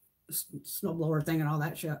big snowblower thing and all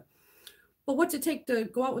that shit. But what's it take to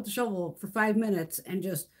go out with the shovel for 5 minutes and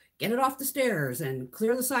just get it off the stairs and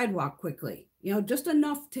clear the sidewalk quickly? You know, just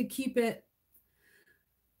enough to keep it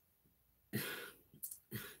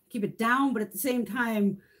down, but at the same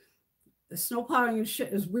time, the snow plowing and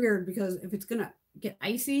shit is weird because if it's gonna get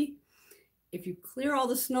icy, if you clear all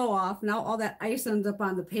the snow off, now all that ice ends up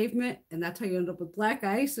on the pavement, and that's how you end up with black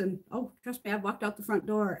ice. And oh, trust me, I've walked out the front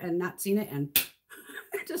door and not seen it, and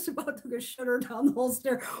I just about took a shudder down the whole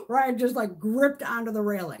stair where I just like gripped onto the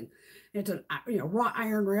railing. It's a wrought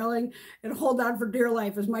iron railing, and hold on for dear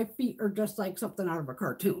life as my feet are just like something out of a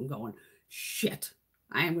cartoon going, shit,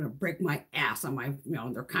 I am gonna break my ass on my,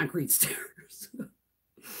 they're concrete stairs.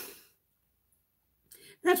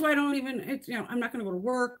 That's why I don't even, I'm not going to go to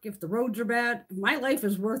work if the roads are bad. My life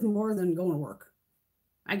is worth more than going to work.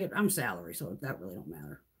 I'm salary, so that really don't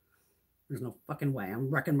matter. There's no fucking way.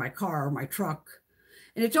 I'm wrecking my car or my truck.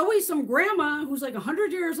 And it's always some grandma who's like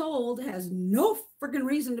 100 years old, has no freaking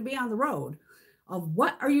reason to be on the road. Of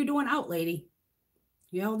what are you doing out, lady?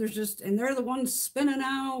 There's just, and they're the ones spinning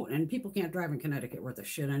out, and people can't drive in Connecticut worth of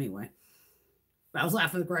shit anyway. I was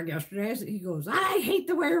laughing with Greg yesterday. He goes, I hate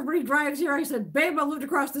the way everybody drives here. I said, babe, I lived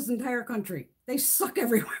across this entire country. They suck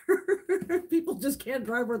everywhere. People just can't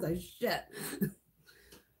drive worth a shit.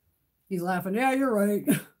 He's laughing. Yeah, you're right.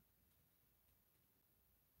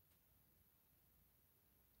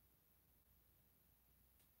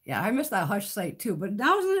 Yeah, I missed that Hush site too. But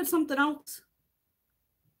now isn't it something else?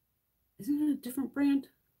 Isn't it a different brand?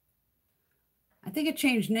 I think it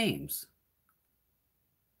changed names.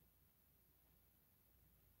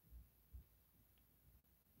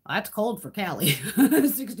 That's cold for Cali.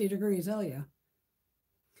 60 degrees, hell yeah.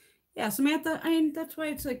 Yeah, Samantha, that's why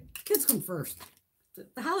it's like kids come first.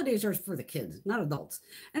 The holidays are for the kids, not adults.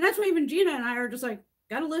 And that's why even Gina and I are just like,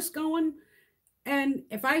 got a list going. And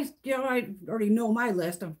if I already know my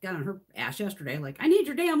list, I've got on her ass yesterday, like, I need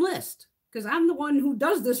your damn list. Because I'm the one who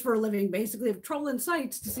does this for a living, basically, of trolling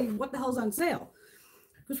sites to see what the hell's on sale.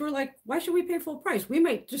 Because we're like, why should we pay full price? We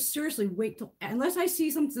might just seriously wait till, unless I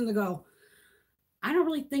see something to go, I don't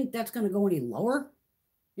really think that's going to go any lower,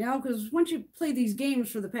 because once you play these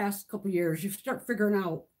games for the past couple of years, you start figuring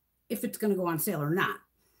out if it's going to go on sale or not.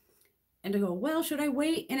 And to go, well, should I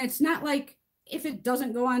wait? And it's not like if it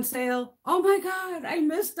doesn't go on sale, oh my God, I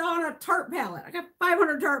missed on a tart palette. I got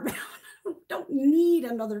 500 tart palettes. I don't need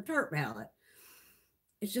another tart palette.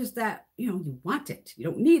 It's just that, you want it. You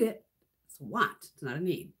don't need it. It's a want. It's not a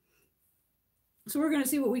need. So we're going to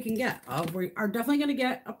see what we can get. We are definitely going to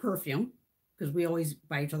get a perfume, because we always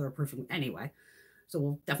buy each other a perfume anyway. So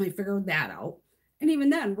we'll definitely figure that out. And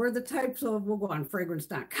even then, we're the types of, we'll go on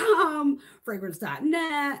fragrance.com,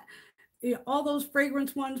 fragrance.net, all those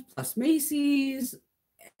fragrance ones, plus Macy's,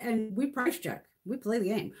 and we price check. We play the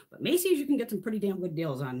game. But Macy's, you can get some pretty damn good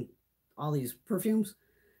deals on all these perfumes.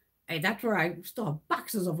 Hey, that's where I still have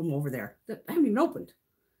boxes of them over there that I haven't even opened.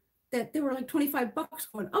 That they were like 25 bucks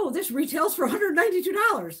going, oh, this retails for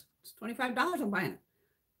 $192. It's $25, I'm buying it.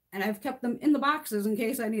 And I've kept them in the boxes in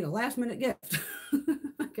case I need a last minute gift.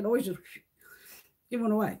 I can always just give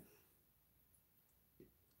one away.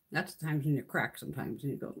 That's the times when you crack sometimes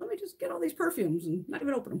and you go, let me just get all these perfumes and not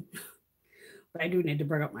even open them. But I do need to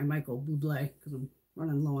bring up my Michael Bublé because I'm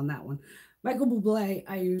running low on that one. Michael Bublé,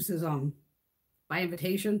 I use his by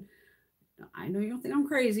invitation. I know you don't think I'm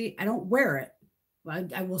crazy. I don't wear it,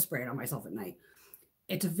 but I will spray it on myself at night.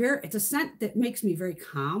 It's a scent that makes me very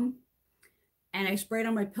calm. And I spray it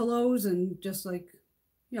on my pillows and just like,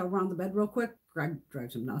 around the bed real quick. Greg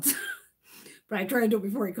drives him nuts. But I try to do it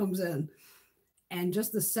before he comes in. And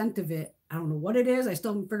just the scent of it, I don't know what it is. I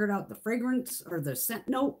still haven't figured out the fragrance or the scent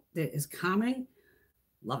note that is calming.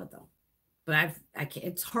 Love it though. But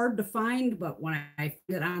it's hard to find, but when I find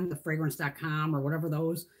it on the fragrance.com or whatever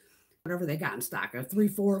they got in stock, I have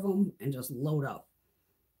 3-4 of them and just load up.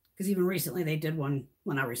 Because even recently they did one,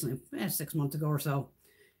 well, not recently, 6 months ago or so.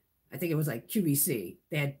 I think it was like QVC.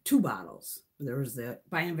 They had 2 bottles. There was the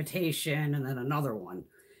by invitation and then another one.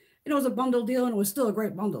 And it was a bundle deal and it was still a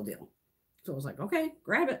great bundle deal. So I was like, okay,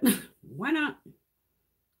 grab it. Why not?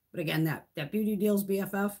 But again, that Beauty Deals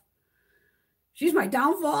BFF, she's my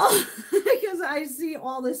downfall because I see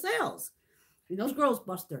all the sales. And those girls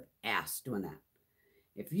bust their ass doing that.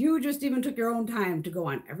 If you just even took your own time to go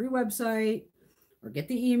on every website or get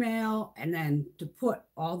the email and then to put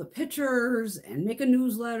all the pictures and make a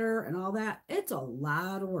newsletter and all that, it's a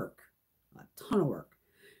lot of work, a ton of work.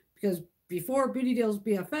 Because before Beauty Deals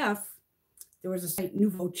BFF, there was a site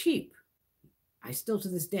Nouveau Cheap. I still to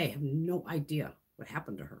this day have no idea what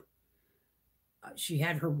happened to her. She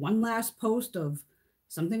had her one last post of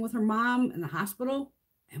something with her mom in the hospital,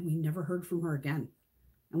 and we never heard from her again.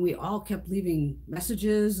 And we all kept leaving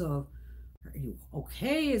messages of, are you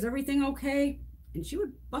okay? Is everything okay? And she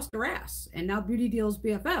would bust her ass. And now Beauty Deals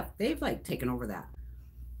BFF, they've like taken over that.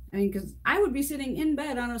 I mean, because I would be sitting in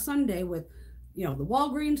bed on a Sunday with, the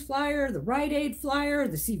Walgreens flyer, the Rite Aid flyer,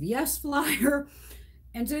 the CVS flyer,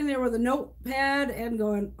 and sitting there with a notepad and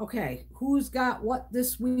going, okay, who's got what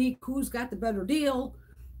this week? Who's got the better deal?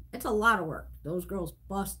 It's a lot of work. Those girls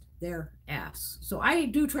bust their ass. So I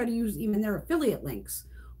do try to use even their affiliate links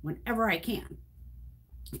whenever I can.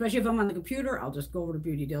 Especially if I'm on the computer, I'll just go over to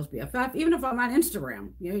Beauty Deals BFF. Even if I'm on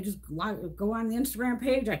Instagram, just go on the Instagram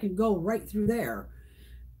page. I can go right through there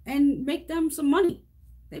and make them some money.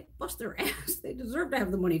 They bust their ass. They deserve to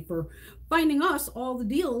have the money for finding us all the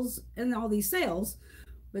deals and all these sales.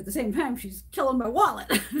 But at the same time, she's killing my wallet.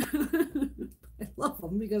 I love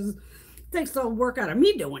them because it takes the work out of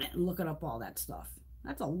me doing it and looking up all that stuff.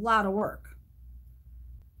 That's a lot of work.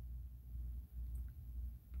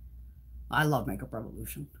 I love Makeup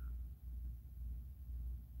Revolution.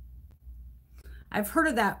 I've heard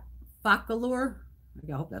of that Focallure.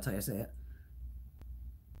 I hope that's how you say it.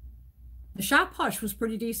 The Shop Hush was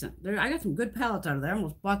pretty decent. I got some good palettes out of there. I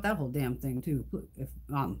almost bought that whole damn thing too.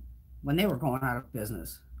 When they were going out of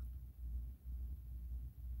business.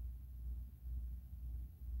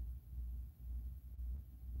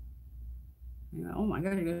 Oh my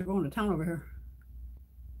God, you guys are going to town over here.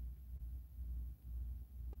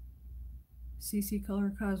 CC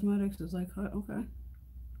Color Cosmetics is like, okay.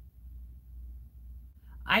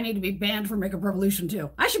 I need to be banned from Makeup Revolution too.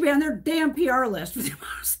 I should be on their damn PR list for the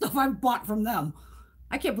amount of stuff I've bought from them.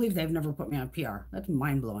 I can't believe they've never put me on PR. That's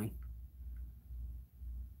mind-blowing.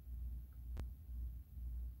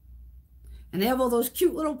 And they have all those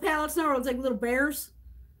cute little palettes now, where it's like little bears.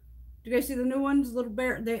 Do you guys see the new ones? Little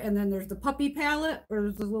bear. And then there's the puppy palette, where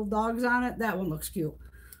there's the little dogs on it. That one looks cute.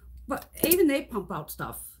 But even they pump out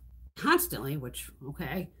stuff constantly, which,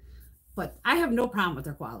 okay. But I have no problem with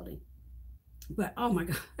their quality. But, oh my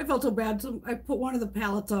God, I felt so bad. So I put one of the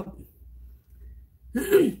palettes up.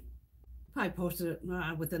 Probably posted it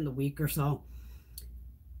within the week or so.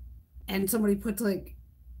 And somebody puts like,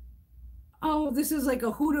 oh, this is like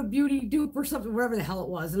a Huda Beauty dupe or something, whatever the hell it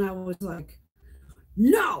was. And I was like,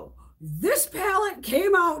 no, this palette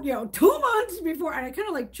came out, 2 months before. And I kind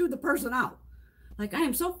of like chewed the person out. Like, I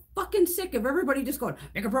am so fucking sick of everybody just going,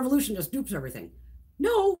 Makeup Revolution just dupes everything.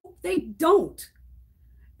 No, they don't.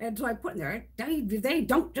 And so I put in there, they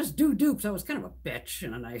don't just do dupes. I was kind of a bitch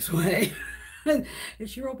in a nice way. And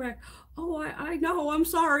she wrote back, oh, I know, I'm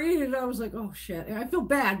sorry. And I was like, oh shit. And I feel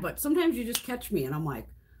bad, but sometimes you just catch me and I'm like,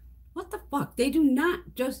 what the fuck? They do not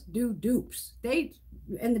just do dupes.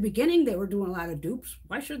 In the beginning, they were doing a lot of dupes.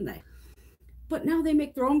 Why shouldn't they? But now they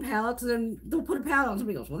make their own palettes, and then they'll put a palette on.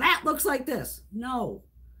 Somebody goes, well, that looks like this. No,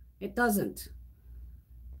 it doesn't.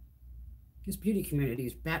 This beauty community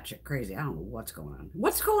is batshit crazy. I don't know what's going on.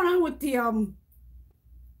 What's going on with the,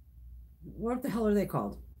 what the hell are they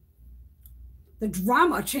called? The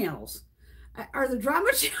drama channels. Are the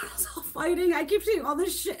drama channels all fighting? I keep seeing all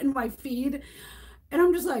this shit in my feed, and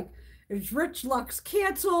I'm just like, it's Rich Lux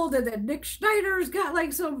canceled, and then Nick Schneider's got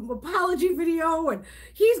like some apology video, and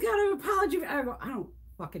he's got an apology. I go, I don't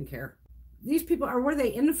fucking care. These people are, were they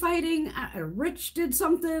infighting? Rich did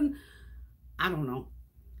something. I don't know.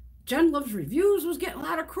 Jen Loves Reviews was getting a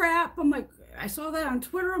lot of crap. I'm like, I saw that on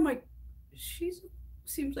Twitter. I'm like, she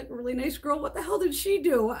seems like a really nice girl. What the hell did she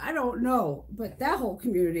do? I don't know. But that whole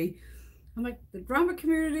community, I'm like, the drama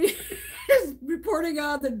community is reporting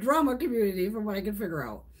on the drama community from what I can figure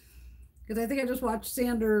out. Because I think I just watched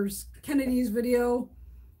Sanders Kennedy's video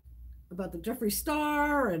about the Jeffree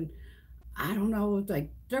Star, and I don't know,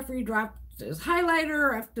 like Jeffree dropped his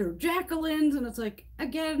highlighter after Jacqueline's, and it's like,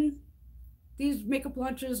 again, these makeup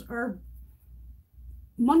launches are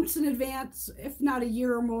months in advance, if not a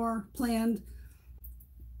year or more planned.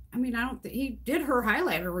 I mean, I don't think he did her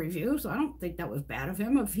highlighter review, so I don't think that was bad of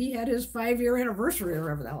him if he had his 5-year anniversary or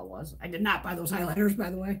whatever the hell it was. I did not buy those highlighters,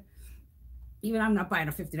 by the way. Even I'm not buying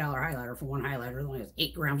a $50 highlighter for one highlighter. It only has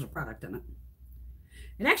 8 grams of product in it.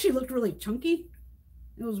 It actually looked really chunky.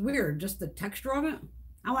 It was weird, just the texture of it.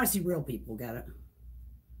 I want to see real people get it.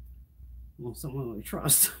 Well, someone we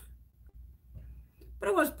trust. But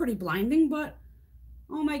it was pretty blinding, but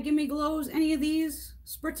oh my Gimme Glows, any of these,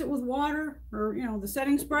 spritz it with water or, you know, the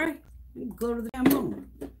setting spray, and glow to the damn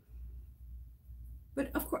moon. But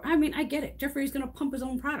of course, I mean, I get it. Jeffree's going to pump his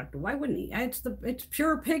own product. Why wouldn't he? It's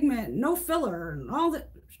pure pigment, no filler, and all that.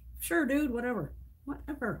 Sure, dude, whatever.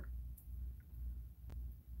 Whatever.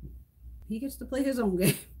 He gets to play his own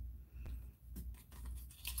game.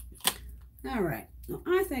 All right. Now,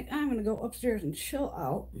 I think I'm going to go upstairs and chill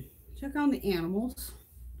out. Check on the animals.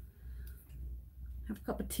 Have a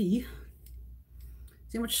cup of tea.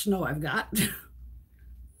 See how much snow I've got.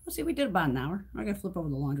 Let's see, we did about an hour. I got to flip over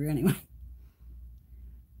the laundry anyway.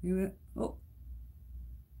 Wait a minute. Oh.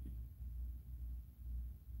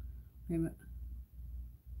 Wait a minute.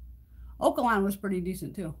 Okalon was pretty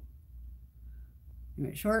decent too.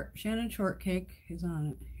 Wait a minute. Shannon Shortcake is on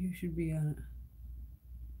it. You should be on it.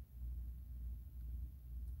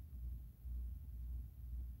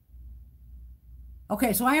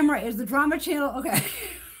 Okay, so I am right. Is the drama channel? Okay.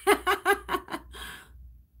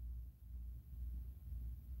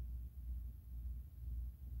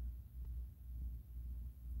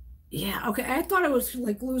 Yeah, okay. I thought I was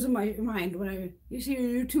like losing my mind when you see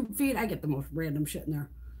your YouTube feed. I get the most random shit in there.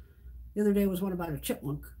 The other day was one about a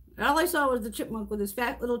chipmunk. All I saw was the chipmunk with his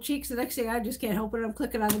fat little cheeks. The next thing I just can't help it. I'm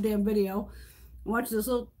clicking on the damn video. I watched this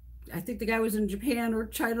little, I think the guy was in Japan or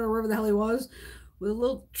China or wherever the hell he was, with a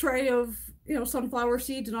little tray of, you know, sunflower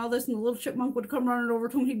seeds and all this, and the little chipmunk would come running over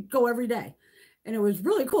to him. He'd go every day. And it was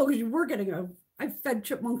really cool because you were getting I've fed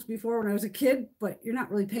chipmunks before when I was a kid, but you're not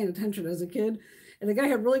really paying attention as a kid. And the guy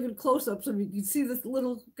had really good close-ups, so you could see this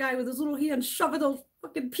little guy with his little hand shoving those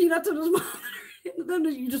fucking peanuts in his mouth. And then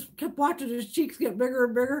you just kept watching his cheeks get bigger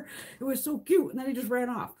and bigger. It was so cute. And then he just ran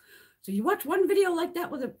off. So you watch one video like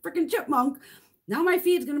that with a freaking chipmunk. Now my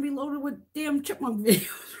feed's going to be loaded with damn chipmunk videos.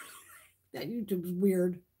 That YouTube's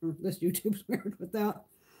weird. Or this YouTube's weird with that.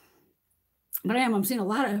 But I'm seeing a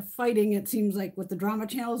lot of fighting, it seems like, with the drama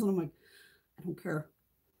channels. And I'm like, I don't care.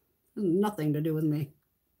 It has nothing to do with me.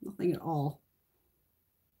 Nothing at all.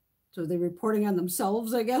 So they're reporting on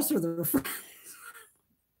themselves, I guess, or their friends.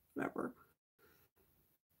 Whatever.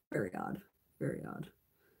 Very odd. Very odd.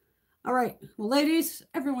 All right. Well, ladies,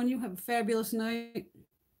 everyone, you have a fabulous night.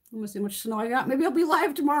 I'm going to see how much snow I got. Maybe I'll be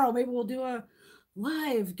live tomorrow. Maybe we'll do a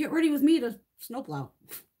live. Get ready with me to snowplow.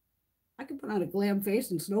 I can put on a glam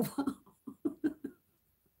face and snowplow.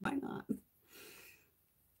 Why not?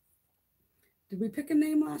 Did we pick a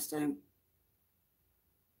name last time?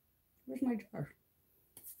 Where's my jar?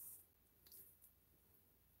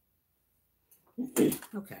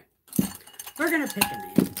 Okay. We're going to pick a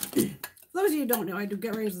name. For those of you who don't know, I do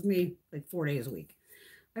Get Ready With Me like 4 days a week.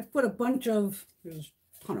 I've put a bunch of, there's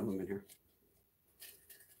a ton of them in here.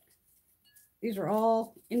 These are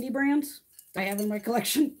all indie brands I have in my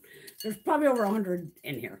collection. There's probably over 100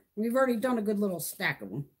 in here. We've already done a good little stack of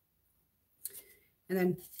them. And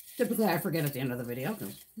then typically I forget at the end of the video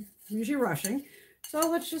because I'm usually rushing. So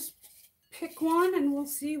let's just pick one and we'll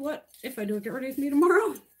see what, if I do a Get Ready With Me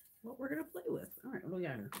tomorrow, what we're going to play with. All right, what do we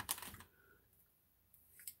got here?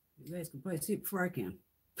 You guys can probably see it before I can.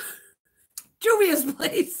 Juvia's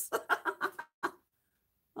Place.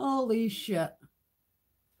 Holy shit.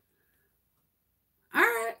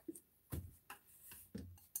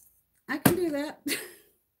 that.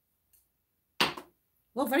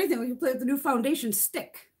 Well, if anything, we can play with the new foundation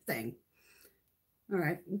stick thing. All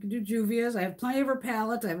right, we can do Juvia's. I have plenty of her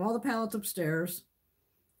palettes. I have all the palettes upstairs.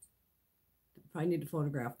 Probably need to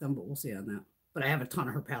photograph them, but we'll see on that. But I have a ton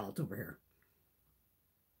of her palettes over here.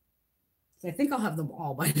 So I think I'll have them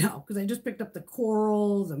all by now because I just picked up the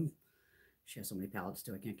corals and she has so many palettes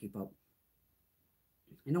too. I can't keep up.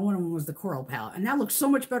 I know one of them was the coral palette, and that looks so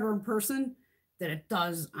much better in person than it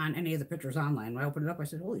does on any of the pictures online. When I opened it up, I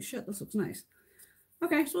said, holy shit, this looks nice.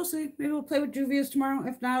 Okay, so we'll see. Maybe we'll play with Juvia's tomorrow.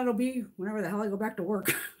 If not, it'll be whenever the hell I go back to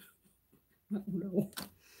work. I don't know.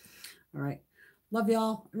 All right. Love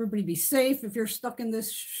y'all. Everybody be safe. If you're stuck in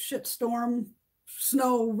this shit storm,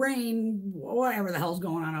 snow, rain, whatever the hell's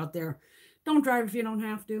going on out there, don't drive if you don't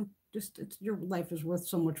have to. Just, your life is worth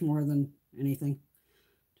so much more than anything.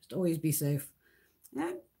 Just always be safe.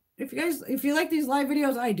 And if you like these live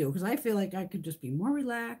videos, I do, because I feel like I could just be more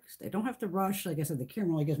relaxed. I don't have to rush. Like I said, the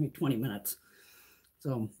camera only gives me 20 minutes.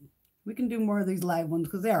 So we can do more of these live ones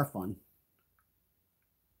because they are fun.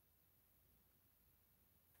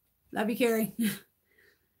 Love you, Carrie.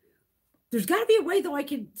 There's got to be a way, though, I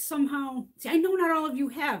could somehow... See, I know not all of you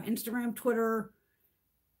have Instagram, Twitter,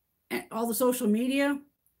 and all the social media.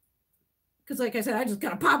 Because, like I said, I just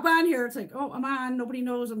got to pop on here. It's like, oh, I'm on. Nobody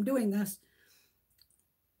knows I'm doing this.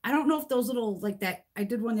 I don't know if those little, like that... I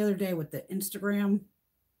did one the other day with the Instagram.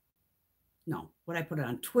 No, what I put it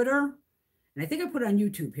on Twitter. And I think I put it on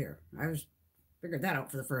YouTube here. Figured that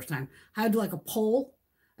out for the first time. How to do like a poll.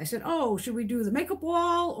 I said, oh, should we do the makeup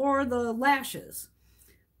wall or the lashes?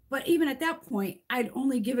 But even at that point, I'd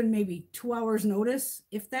only given maybe 2 hours notice,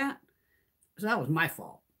 if that. So that was my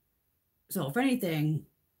fault. So if anything,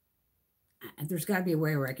 there's got to be a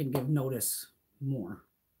way where I can give notice more.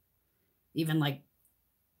 Even like,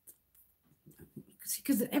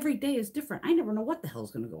 because every day is different. I never know what the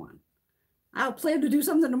hell's going to go on. I'll plan to do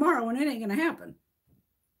something tomorrow and it ain't going to happen.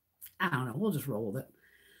 I don't know. We'll just roll with it.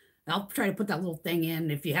 I'll try to put that little thing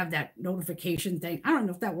in. If you have that notification thing, I don't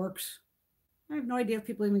know if that works. I have no idea if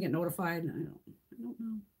people even get notified. I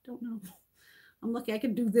don't know. I'm lucky I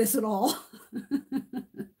can do this at all.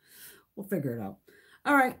 We'll figure it out.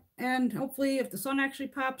 All right. And hopefully if the sun actually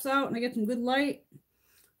pops out and I get some good light,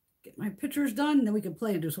 get my pictures done, then we can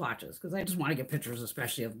play and do swatches. Because I just want to get pictures,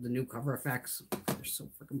 especially of the new cover effects. They're so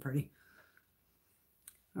freaking pretty.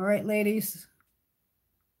 All right, ladies.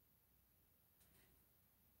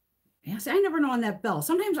 Yeah, see, I never know on that bell.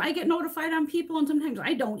 Sometimes I get notified on people and sometimes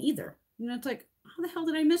I don't either. You know, it's like, how the hell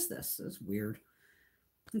did I miss this? It's weird.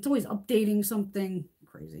 It's always updating something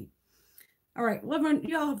crazy. All right, well, everyone,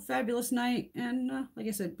 y'all have a fabulous night. And like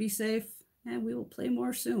I said, be safe. And we will play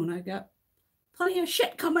more soon. I got plenty of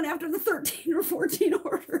shit coming after the 13 or 14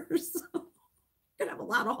 orders. So I'm going to have a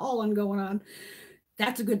lot of hauling going on.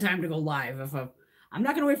 That's a good time to go live. I'm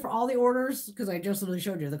not going to wait for all the orders because I just literally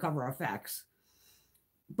showed you the cover effects.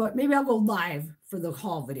 But maybe I'll go live for the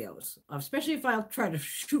haul videos, especially if I'll try to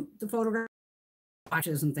shoot the photograph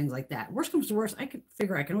watches and things like that. Worst comes to worst, I can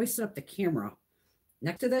always set up the camera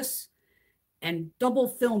next to this and double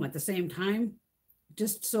film at the same time,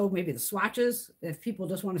 just so maybe the swatches, if people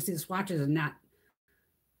just want to see the swatches and not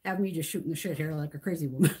have me just shooting the shit here like a crazy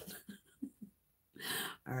woman.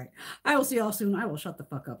 All right. I will see y'all soon. I will shut the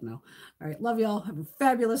fuck up now. All right. Love y'all. Have a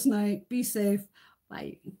fabulous night. Be safe.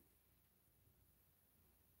 Bye.